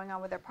what's going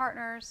on with their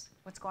partners,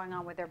 what's going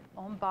on with their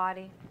own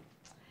body.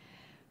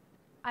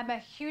 I'm a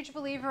huge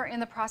believer in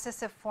the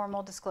process of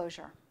formal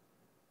disclosure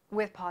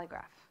with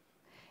polygraph.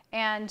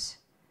 And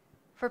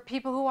for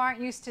people who aren't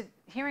used to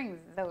hearing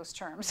those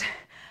terms,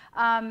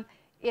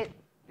 it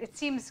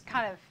seems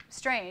kind of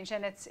strange,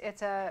 and it's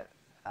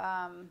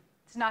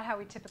not how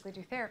we typically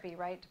do therapy,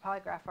 right, to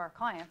polygraph our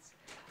clients.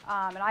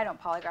 And I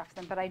don't polygraph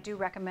them, but I do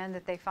recommend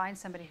that they find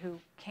somebody who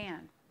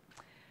can.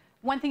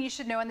 One thing you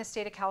should know in the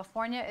state of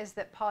California is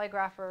that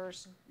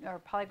polygraphers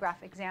or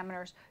polygraph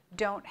examiners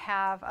don't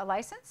have a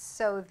license,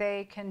 so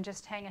they can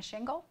just hang a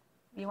shingle.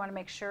 You want to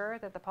make sure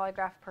that the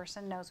polygraph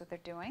person knows what they're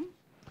doing.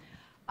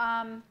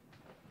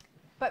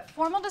 But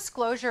formal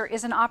disclosure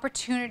is an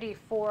opportunity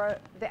for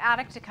the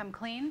addict to come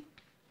clean.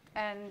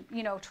 And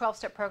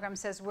 12-step program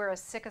says we're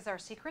as sick as our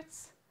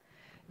secrets.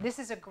 This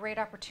is a great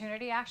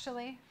opportunity,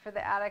 actually, for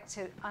the addict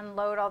to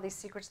unload all these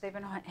secrets they've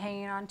been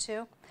hanging on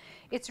to.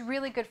 It's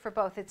really good for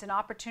both. It's an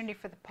opportunity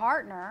for the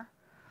partner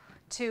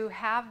to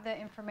have the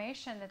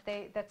information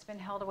that's been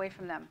held away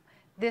from them.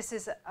 This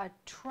is a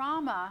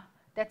trauma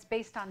that's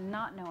based on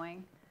not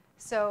knowing.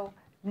 So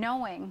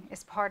knowing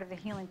is part of the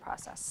healing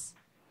process.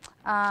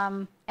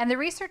 And the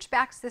research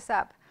backs this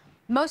up.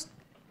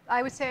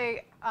 I would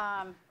say,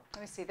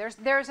 let me see,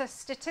 there's a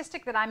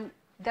statistic that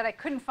I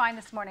couldn't find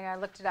this morning. I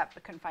looked it up,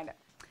 but couldn't find it.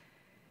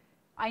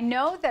 I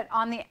know that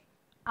on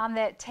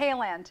the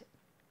tail end,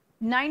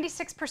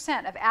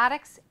 96% of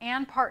addicts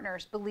and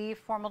partners believe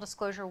formal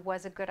disclosure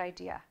was a good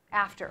idea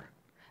after.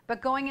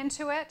 But going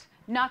into it,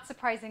 not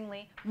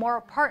surprisingly, more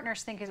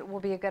partners think it will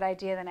be a good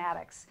idea than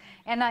addicts.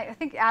 And I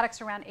think addicts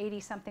are around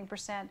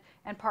 80-something%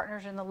 and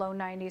partners are in the low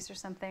 90s or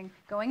something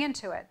going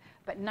into it,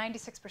 but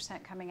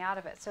 96% coming out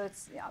of it. So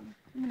it's,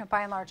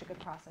 by and large, a good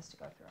process to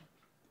go through.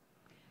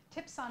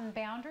 Tips on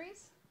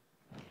boundaries.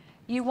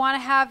 You want to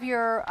have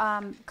your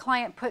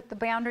client put the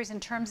boundaries in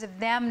terms of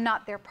them,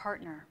 not their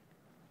partner.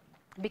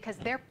 Because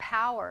their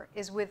power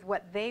is with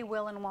what they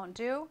will and won't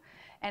do,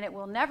 and it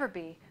will never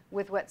be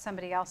with what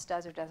somebody else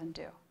does or doesn't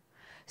do.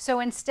 So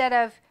instead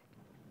of,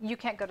 you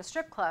can't go to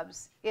strip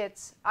clubs,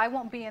 it's, I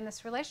won't be in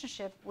this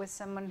relationship with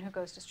someone who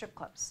goes to strip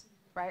clubs,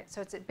 right?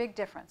 So it's a big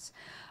difference.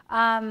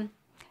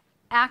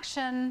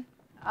 Action,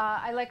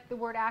 I like the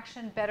word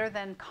action better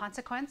than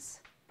consequence,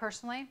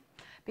 personally,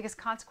 because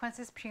consequence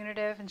is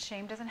punitive and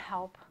shame doesn't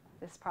help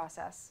this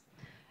process.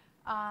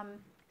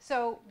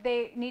 So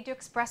they need to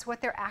express what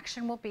their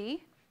action will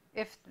be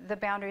if the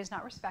boundary is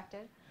not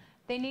respected.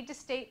 They need to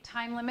state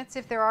time limits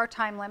if there are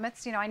time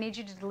limits. I need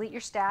you to delete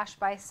your stash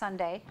by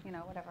Sunday,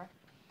 whatever.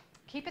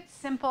 Keep it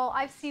simple.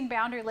 I've seen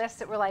boundary lists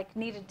that were like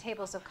needed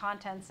tables of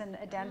contents and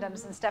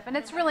addendums and stuff, and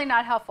it's really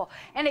not helpful.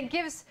 And it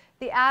gives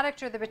the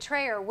addict or the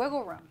betrayer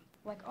wiggle room.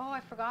 Like, oh,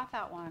 I forgot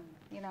that one,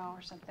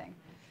 or something.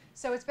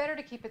 So it's better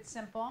to keep it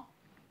simple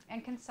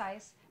and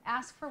concise.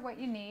 Ask for what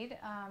you need.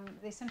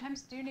 They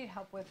sometimes do need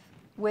help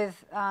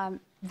with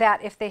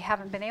that if they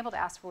haven't been able to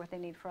ask for what they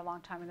need for a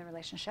long time in the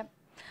relationship.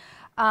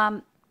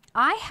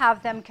 I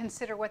have them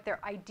consider what their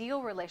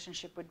ideal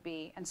relationship would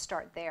be and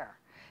start there.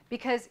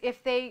 Because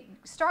if they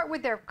start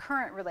with their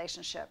current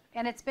relationship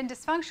and it's been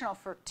dysfunctional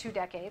for 2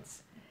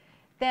 decades,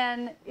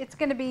 then it's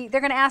going to be,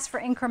 they're going to ask for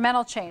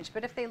incremental change.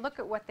 But if they look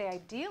at what they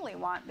ideally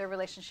want their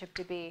relationship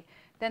to be,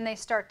 then they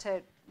start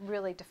to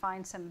really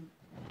define some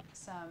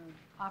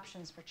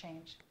options for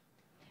change.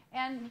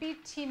 And be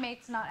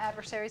teammates, not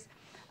adversaries.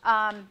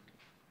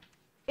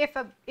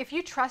 If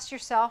you trust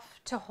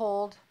yourself to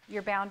hold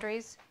your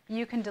boundaries,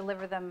 you can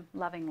deliver them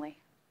lovingly.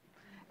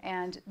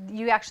 And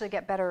you actually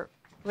get better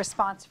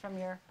response from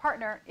your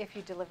partner if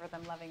you deliver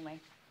them lovingly.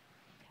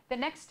 The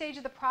next stage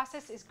of the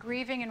process is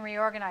grieving and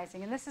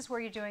reorganizing. And this is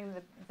where you're doing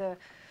the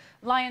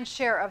lion's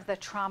share of the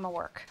trauma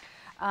work.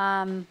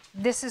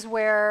 This is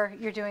where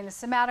you're doing the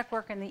somatic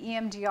work and the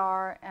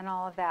EMDR and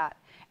all of that.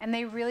 And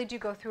they really do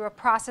go through a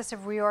process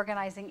of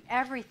reorganizing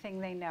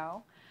everything they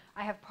know.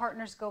 I have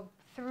partners go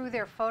through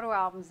their photo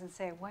albums and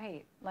say,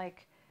 wait,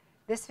 like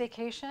this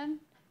vacation,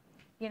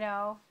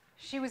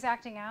 she was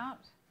acting out.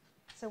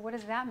 So what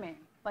does that mean?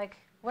 Like,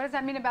 what does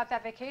that mean about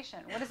that vacation?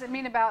 What does it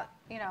mean about,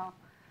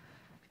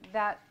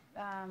 that,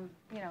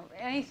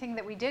 anything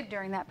that we did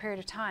during that period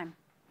of time?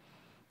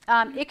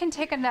 It can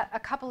take a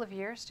couple of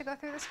years to go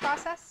through this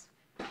process.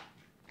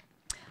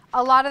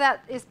 A lot of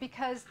that is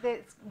because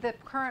the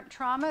current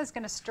trauma is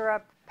going to stir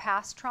up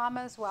past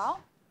trauma as well.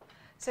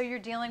 So you're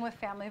dealing with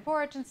family of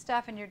origin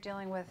stuff and you're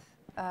dealing with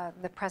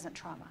the present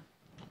trauma.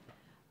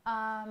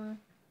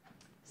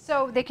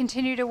 So they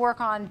continue to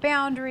work on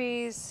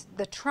boundaries,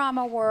 the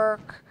trauma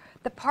work.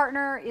 The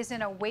partner is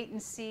in a wait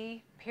and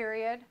see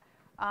period,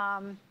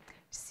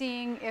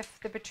 seeing if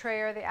the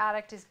betrayer, the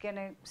addict, is going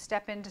to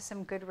step into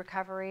some good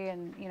recovery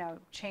and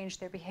change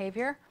their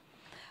behavior.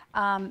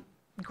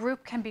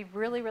 Group can be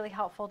really, really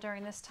helpful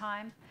during this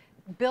time.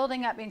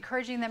 Building up,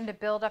 encouraging them to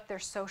build up their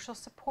social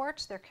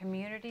supports, their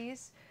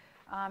communities.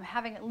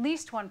 Having at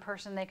least one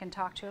person they can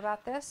talk to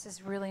about this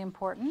is really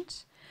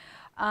important.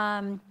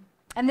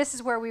 And this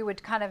is where we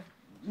would kind of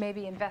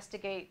maybe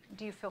investigate,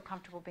 do you feel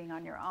comfortable being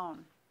on your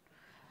own?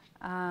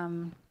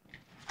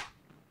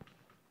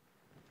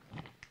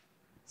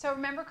 So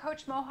remember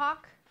Coach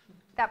Mohawk?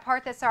 That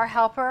part that's our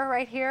helper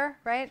right here,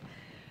 right?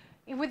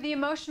 With the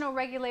emotional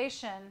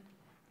regulation,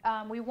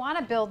 we want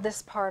to build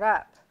this part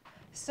up.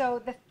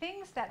 So the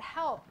things that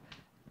help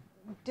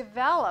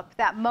develop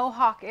that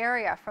Mohawk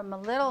area from a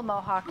little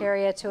Mohawk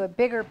area to a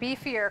bigger,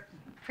 beefier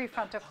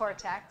prefrontal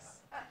cortex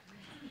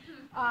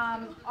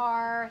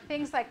are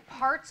things like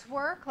parts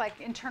work, like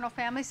internal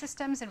family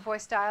systems and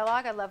voice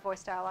dialogue. I love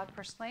voice dialogue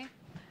personally.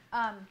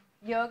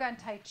 Yoga and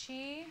Tai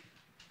Chi,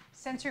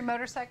 sensory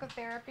motor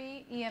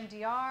psychotherapy,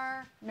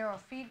 EMDR,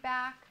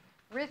 neurofeedback,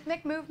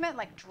 rhythmic movement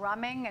like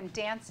drumming and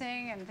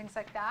dancing and things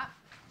like that,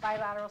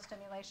 bilateral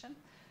stimulation,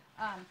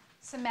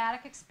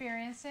 somatic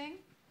experiencing,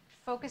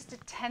 focused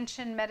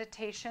attention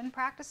meditation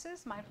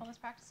practices, mindfulness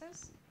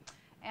practices,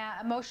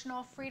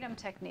 emotional freedom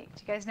technique.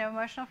 Do you guys know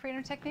emotional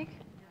freedom technique?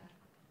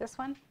 This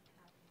one?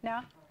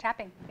 No?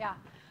 Tapping, yeah.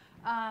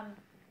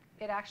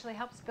 It actually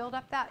helps build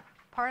up that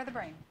part of the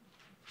brain.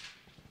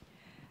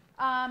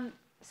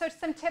 So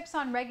some tips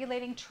on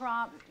regulating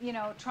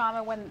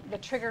trauma when the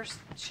triggers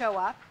show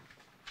up.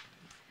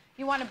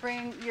 You want to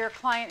bring your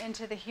client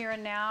into the here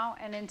and now,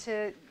 and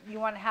you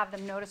want to have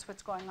them notice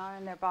what's going on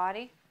in their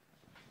body.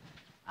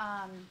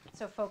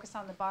 So focus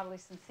on the bodily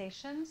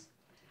sensations.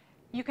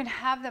 You can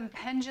have them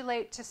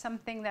pendulate to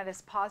something that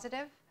is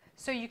positive.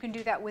 So you can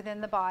do that within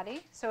the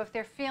body. So if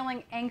they're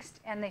feeling angst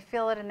and they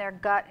feel it in their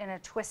gut and a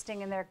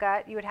twisting in their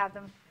gut, you would have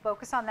them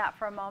focus on that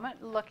for a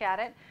moment, look at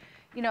it.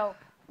 You know,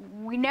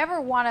 we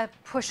never want to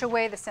push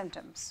away the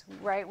symptoms,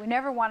 right? We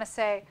never want to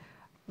say,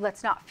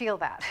 let's not feel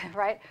that,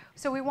 right?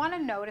 So we want to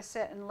notice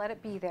it and let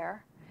it be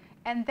there.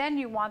 And then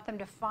you want them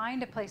to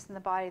find a place in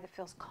the body that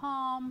feels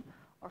calm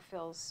or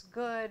feels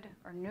good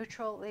or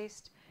neutral at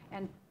least,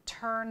 and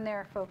turn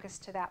their focus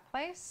to that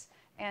place.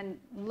 And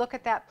look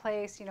at that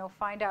place, you know,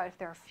 find out if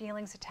there are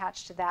feelings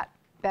attached to that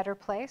better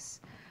place,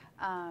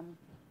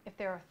 if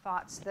there are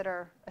thoughts that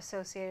are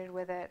associated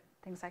with it,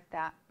 things like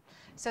that.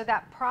 So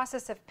that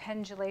process of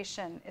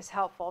pendulation is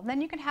helpful. And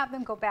then you can have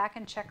them go back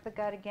and check the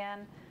gut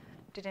again.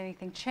 Did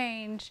anything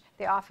change?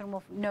 They often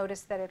will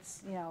notice that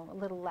it's, you know, a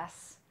little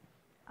less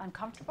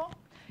uncomfortable.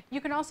 You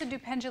can also do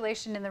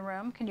pendulation in the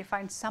room. Can you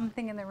find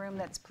something in the room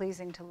that's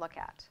pleasing to look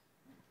at?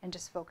 And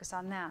just focus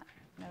on that.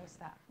 Notice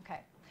that.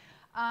 Okay.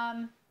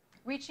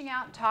 Reaching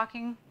out and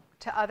talking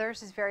to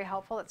others is very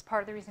helpful. It's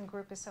part of the reason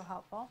group is so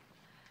helpful.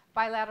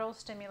 Bilateral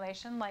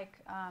stimulation like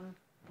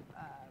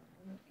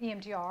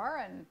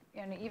EMDR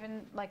and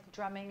even like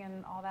drumming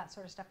and all that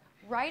sort of stuff.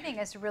 Writing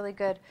is really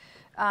good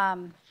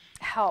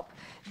help.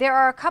 There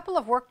are a couple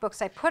of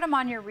workbooks. I put them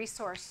on your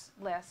resource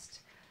list.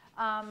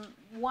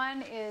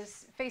 One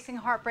is Facing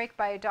Heartbreak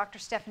by Dr.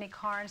 Stephanie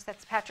Carnes.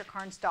 That's Patrick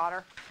Carnes'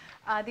 daughter.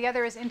 The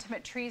other is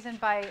Intimate Treason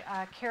by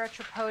Cara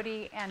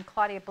Tripodi and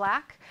Claudia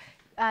Black.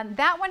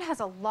 That one has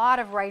a lot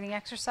of writing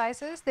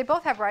exercises. They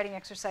both have writing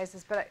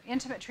exercises, but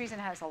Intimate Treason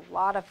has a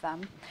lot of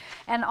them.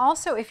 And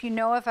also, if you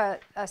know of a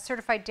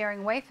Certified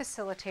Daring Way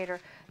facilitator,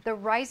 the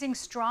Rising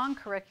Strong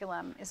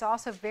curriculum is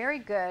also very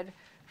good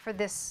for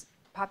this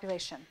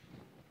population.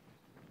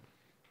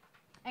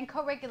 And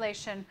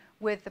co-regulation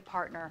with the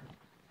partner.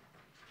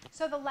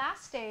 So the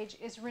last stage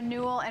is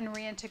renewal and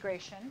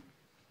reintegration.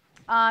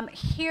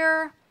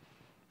 Here,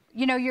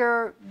 you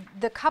know,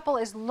 the couple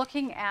is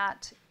looking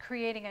at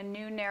creating a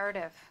new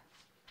narrative.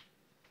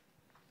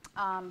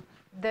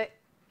 The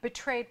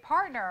betrayed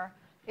partner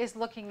is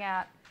looking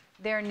at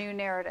their new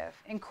narrative,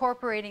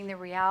 incorporating the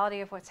reality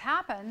of what's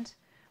happened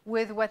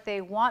with what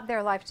they want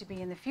their life to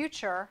be in the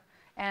future,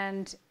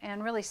 and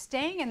really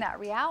staying in that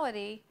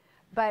reality,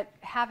 but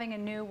having a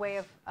new way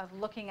of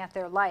looking at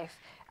their life.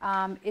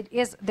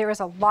 There is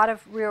a lot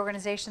of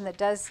reorganization that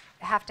does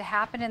have to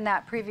happen in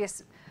that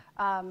previous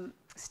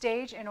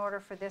stage in order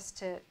for this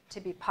to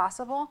be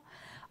possible.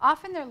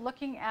 Often they're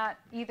looking at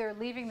either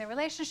leaving the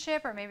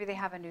relationship, or maybe they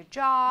have a new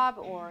job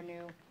or a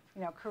new,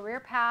 you know, career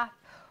path,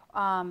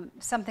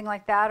 something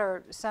like that,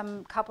 or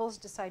some couples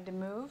decide to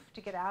move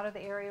to get out of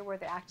the area where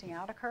the acting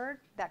out occurred,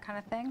 that kind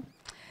of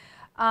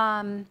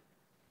thing.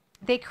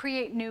 They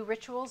create new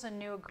rituals and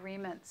new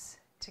agreements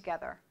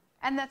together.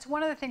 And that's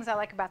one of the things I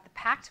like about the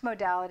PACT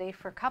modality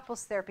for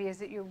couples therapy, is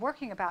that you're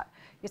working about,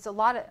 it's a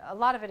lot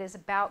of it is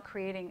about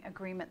creating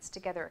agreements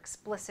together,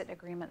 explicit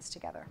agreements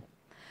together.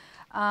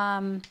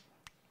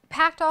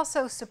 PACT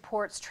also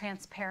supports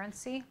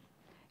transparency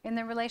in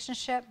the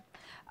relationship,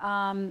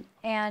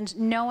 and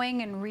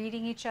knowing and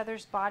reading each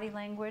other's body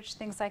language,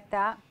 things like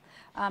that,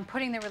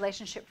 putting the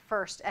relationship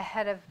first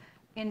ahead of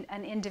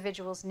an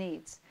individual's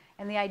needs.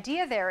 And the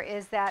idea there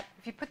is that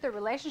if you put the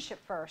relationship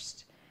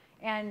first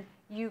and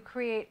you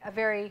create a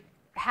very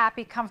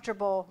happy,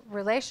 comfortable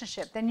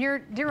relationship, then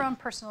your own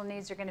personal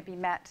needs are going to be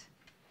met,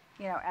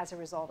 you know, as a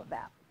result of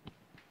that.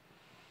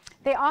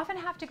 They often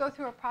have to go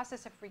through a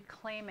process of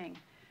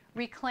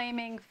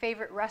reclaiming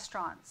favorite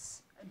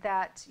restaurants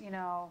that, you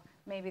know,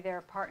 maybe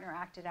their partner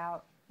acted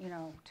out, you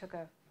know, took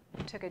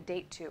a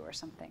date to or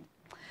something.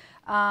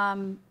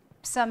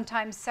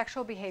 Sometimes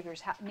sexual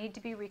behaviors need to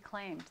be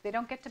reclaimed. They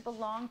don't get to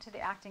belong to the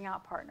acting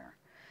out partner.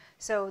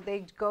 So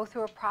they go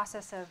through a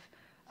process of,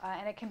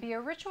 and it can be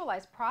a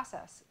ritualized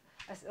process,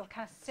 a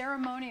kind of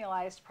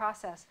ceremonialized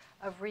process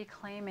of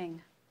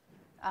reclaiming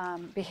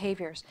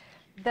behaviors.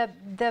 Well,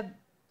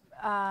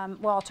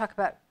 I'll talk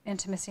about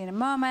intimacy in a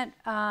moment.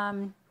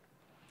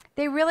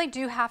 They really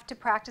do have to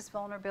practice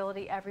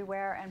vulnerability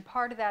everywhere, and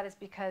part of that is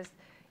because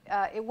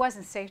it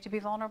wasn't safe to be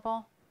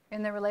vulnerable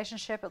in the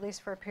relationship, at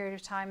least for a period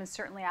of time, and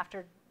certainly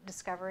after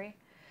discovery.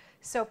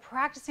 So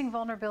practicing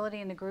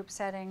vulnerability in a group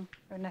setting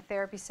or in a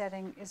therapy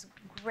setting is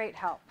great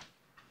help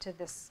to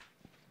this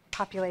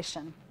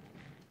population.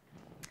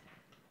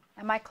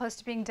 Am I close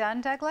to being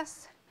done,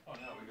 Douglas? Oh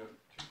no, we got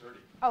 2:30.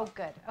 Oh,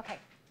 good. Okay.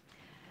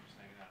 Just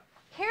hanging out.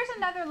 Here's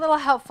another little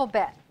helpful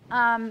bit.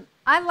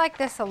 I like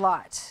this a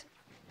lot.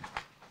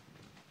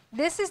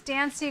 This is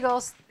Dan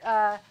Siegel's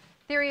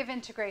theory of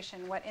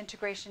integration, what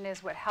integration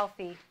is, what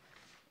healthy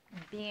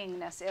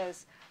beingness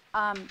is.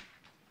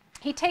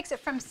 He takes it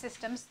from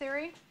systems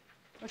theory,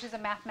 which is a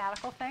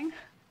mathematical thing,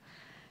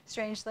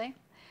 strangely.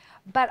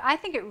 But I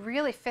think it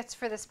really fits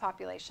for this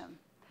population.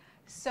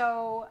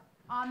 So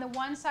on the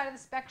one side of the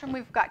spectrum,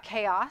 we've got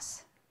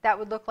chaos. That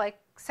would look like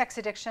sex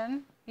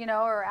addiction, you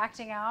know, or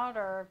acting out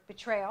or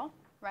betrayal,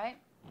 right?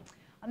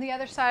 On the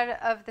other side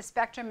of the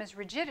spectrum is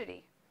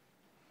rigidity.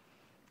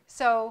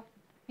 So,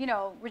 you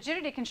know,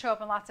 rigidity can show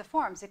up in lots of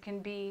forms. It can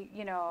be,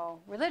 you know,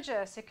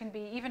 religious. It can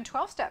be even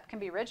 12-step can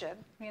be rigid,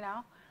 you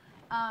know.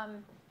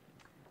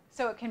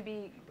 So it can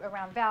be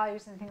around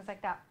values and things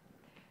like that.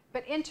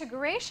 But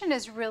integration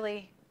is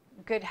really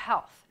good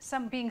health,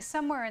 being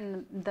somewhere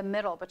in the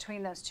middle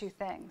between those two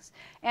things.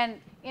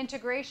 And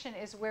integration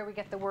is where we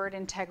get the word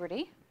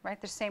integrity, right?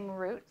 The same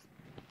root.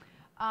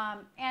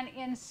 And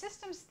in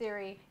systems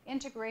theory,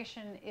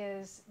 integration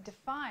is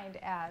defined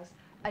as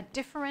a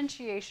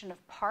differentiation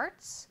of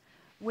parts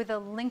with a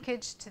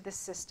linkage to the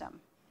system.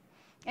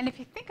 And if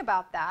you think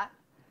about that,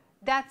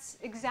 that's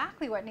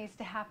exactly what needs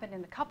to happen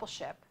in the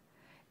coupleship.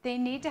 They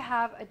need to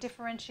have a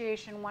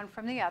differentiation one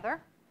from the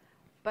other,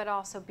 but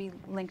also be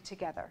linked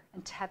together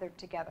and tethered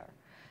together.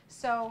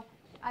 So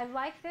I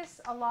like this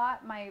a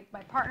lot. My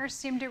partners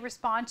seem to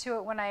respond to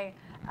it when I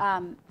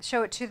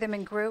show it to them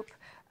in group.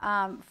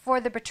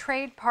 For the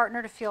betrayed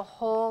partner to feel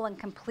whole and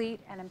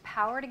complete and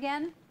empowered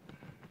again,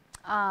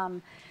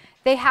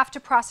 they have to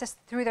process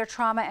through their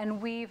trauma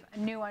and weave a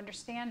new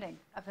understanding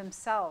of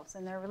themselves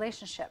and their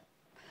relationship.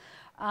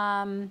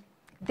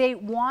 We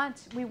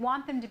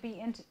want them to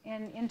be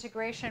in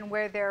integration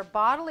where their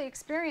bodily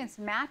experience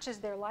matches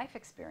their life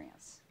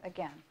experience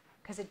again,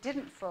 because it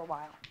didn't for a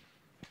while.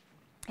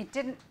 It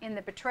didn't in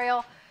the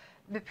betrayal,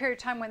 the period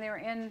of time when they were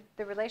in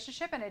the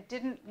relationship, and it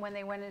didn't when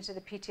they went into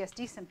the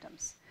PTSD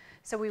symptoms.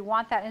 So we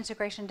want that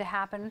integration to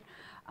happen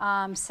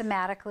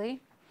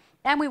somatically,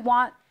 and we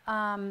want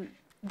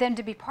them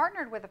to be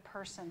partnered with a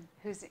person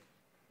who's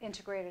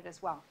integrated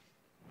as well.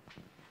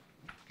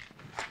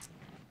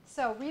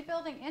 So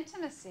rebuilding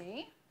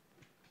intimacy,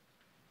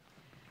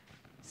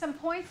 some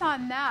points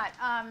on that.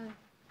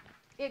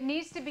 It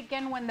needs to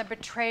begin when the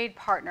betrayed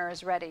partner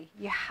is ready.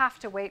 You have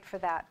to wait for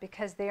that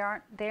because they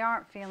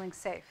aren't feeling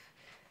safe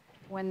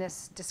when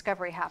this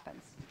discovery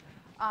happens.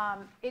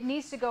 It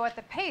needs to go at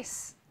the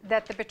pace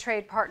that the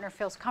betrayed partner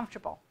feels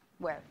comfortable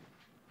with.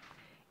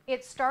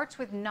 It starts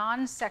with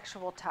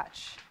non-sexual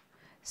touch.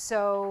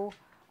 So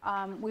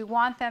we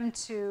want them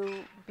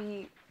to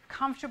be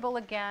comfortable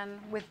again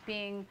with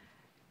being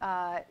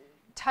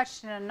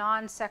touched in a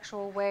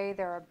non-sexual way.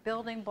 There are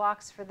building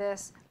blocks for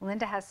this.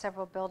 Linda has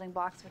several building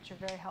blocks which are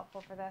very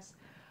helpful for this.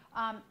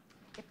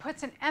 It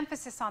puts an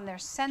emphasis on their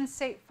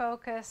sensate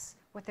focus,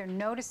 what they're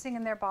noticing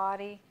in their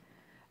body,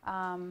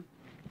 in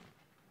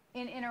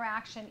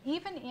interaction,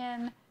 even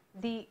in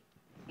the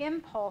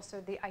impulse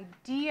or the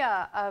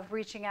idea of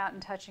reaching out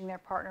and touching their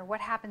partner, what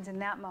happens in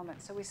that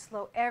moment. So we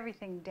slow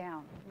everything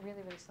down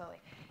really, really slowly.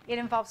 It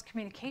involves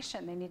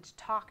communication. They need to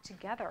talk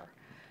together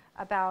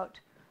about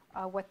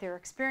what their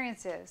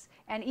experience is.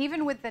 And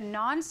even with the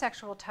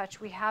non-sexual touch,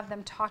 we have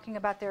them talking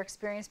about their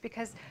experience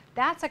because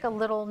that's like a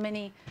little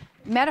mini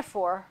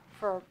metaphor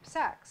for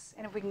sex.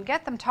 And if we can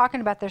get them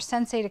talking about their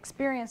sensate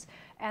experience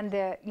and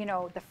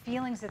the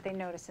feelings that they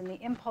notice and the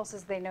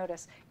impulses they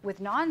notice with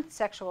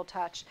non-sexual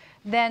touch,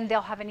 then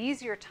they'll have an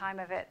easier time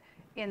of it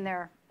in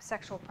their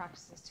sexual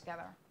practices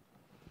together.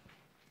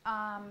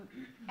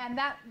 And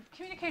that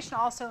communication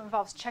also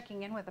involves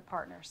checking in with the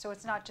partner. So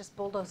it's not just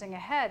bulldozing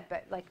ahead,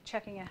 but like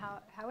checking in,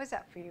 how is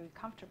that for you?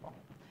 Comfortable?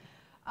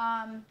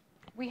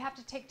 We have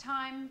to take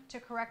time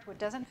to correct what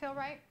doesn't feel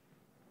right.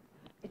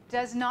 It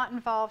does not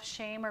involve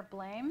shame or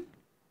blame.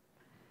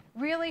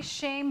 Really,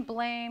 shame,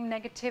 blame,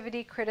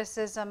 negativity,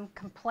 criticism,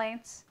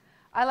 complaints,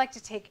 I like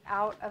to take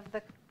out of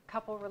the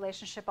couple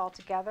relationship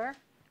altogether.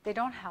 They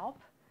don't help.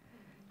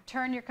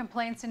 Turn your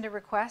complaints into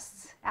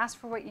requests. Ask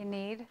for what you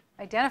need.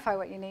 Identify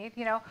what you need,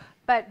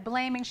 But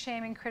blaming,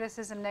 shaming,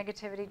 criticism,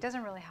 negativity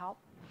doesn't really help.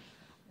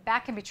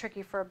 That can be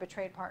tricky for a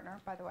betrayed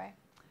partner, by the way.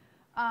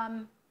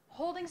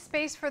 Holding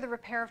space for the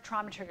repair of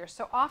trauma triggers.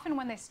 So often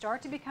when they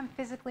start to become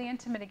physically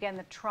intimate again,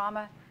 the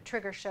trauma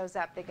trigger shows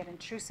up. They get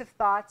intrusive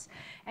thoughts,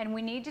 and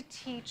we need to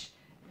teach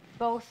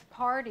both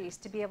parties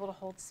to be able to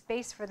hold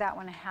space for that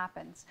when it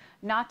happens.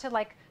 Not to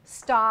like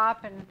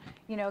stop and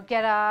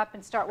get up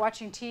and start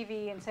watching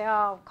TV and say,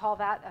 oh, call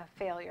that a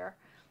failure.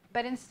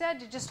 But instead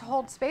to just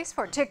hold space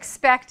for it, to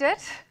expect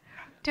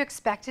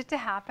it to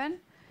happen,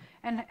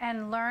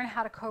 and learn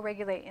how to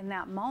co-regulate in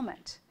that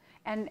moment.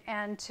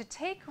 And to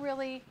take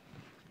really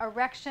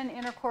erection,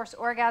 intercourse,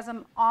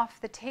 orgasm off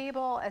the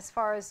table as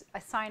far as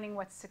assigning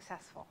what's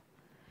successful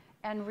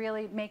and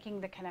really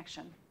making the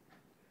connection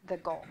the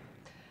goal.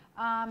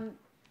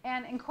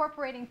 And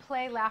incorporating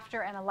play,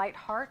 laughter, and a light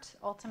heart,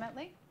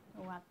 ultimately.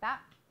 We want that.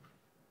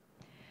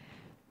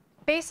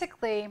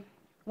 Basically,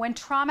 when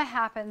trauma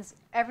happens,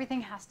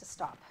 everything has to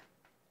stop.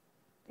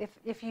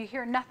 If you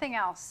hear nothing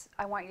else,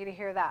 I want you to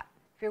hear that.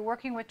 If you're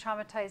working with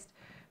traumatized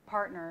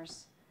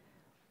partners,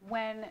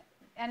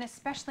 and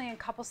especially in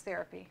couples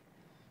therapy,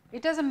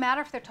 it doesn't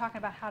matter if they're talking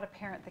about how to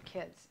parent the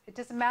kids. It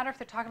doesn't matter if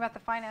they're talking about the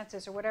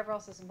finances or whatever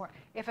else is important.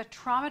 If a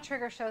trauma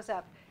trigger shows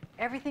up,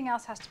 everything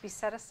else has to be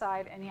set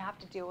aside and you have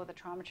to deal with the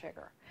trauma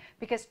trigger.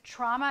 Because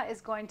trauma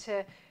is going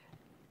to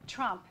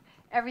trump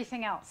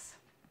everything else,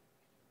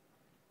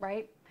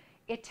 right?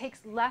 It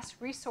takes less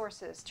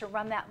resources to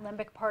run that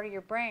limbic part of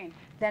your brain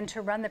than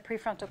to run the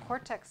prefrontal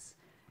cortex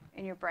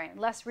in your brain.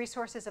 Less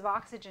resources of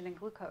oxygen and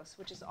glucose,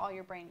 which is all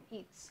your brain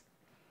eats.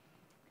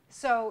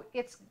 So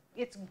it's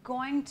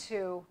going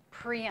to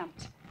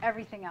preempt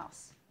everything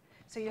else.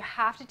 So you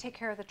have to take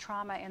care of the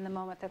trauma in the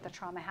moment that the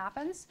trauma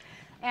happens.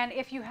 And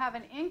if you have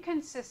an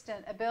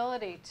inconsistent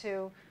ability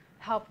to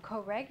help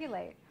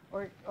co-regulate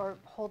or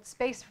hold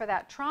space for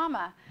that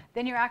trauma,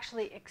 then you're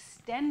actually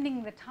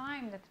extending the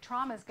time that the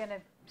trauma is going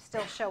to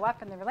still show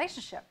up in the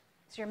relationship.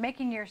 So you're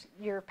making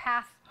your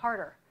path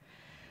harder.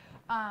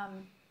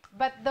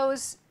 But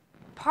those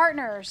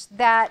partners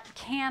that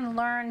can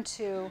learn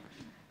to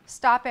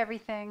stop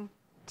everything,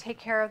 take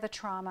care of the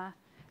trauma,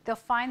 they'll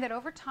find that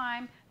over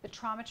time, the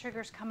trauma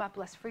triggers come up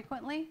less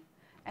frequently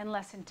and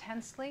less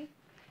intensely.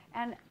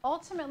 And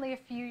ultimately, a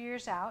few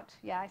years out,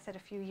 yeah, I said a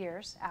few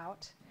years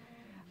out,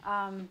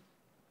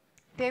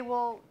 they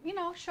will,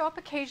 show up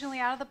occasionally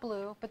out of the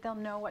blue, but they'll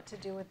know what to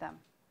do with them.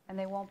 And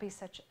they won't be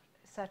such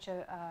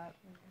a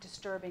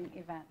disturbing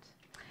event.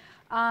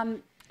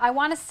 I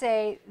want to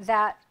say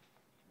that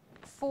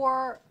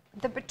for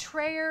the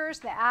betrayers,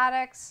 the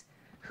addicts,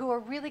 who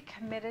are really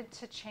committed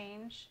to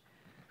change,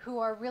 who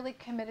are really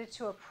committed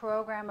to a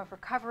program of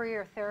recovery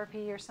or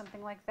therapy or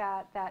something like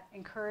that, that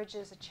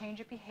encourages a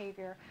change of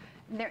behavior.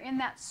 And they're in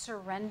that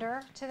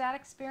surrender to that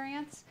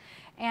experience.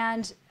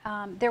 And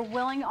they're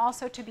willing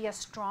also to be a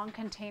strong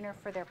container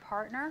for their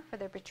partner, for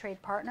their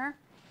betrayed partner.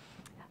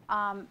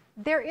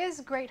 There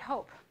is great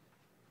hope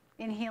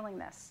in healing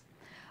this.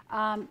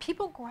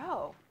 People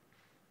grow,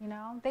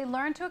 They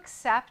learn to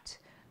accept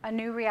a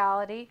new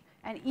reality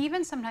and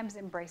even sometimes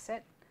embrace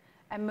it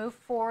and move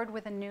forward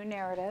with a new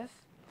narrative.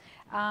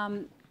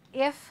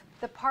 If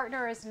the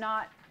partner is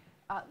not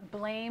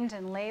blamed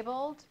and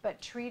labeled, but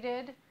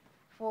treated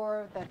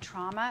for the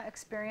trauma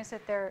experience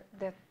that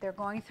they're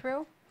going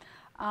through,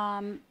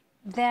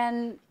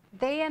 then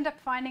they end up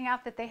finding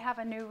out that they have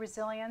a new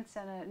resilience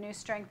and a new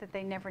strength that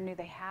they never knew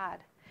they had.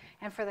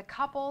 And for the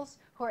couples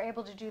who are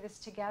able to do this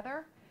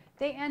together,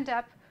 they end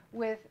up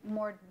with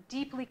more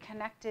deeply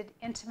connected,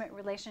 intimate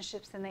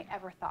relationships than they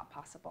ever thought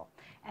possible.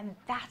 And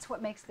that's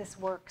what makes this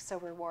work so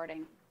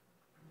rewarding.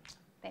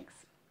 Thanks.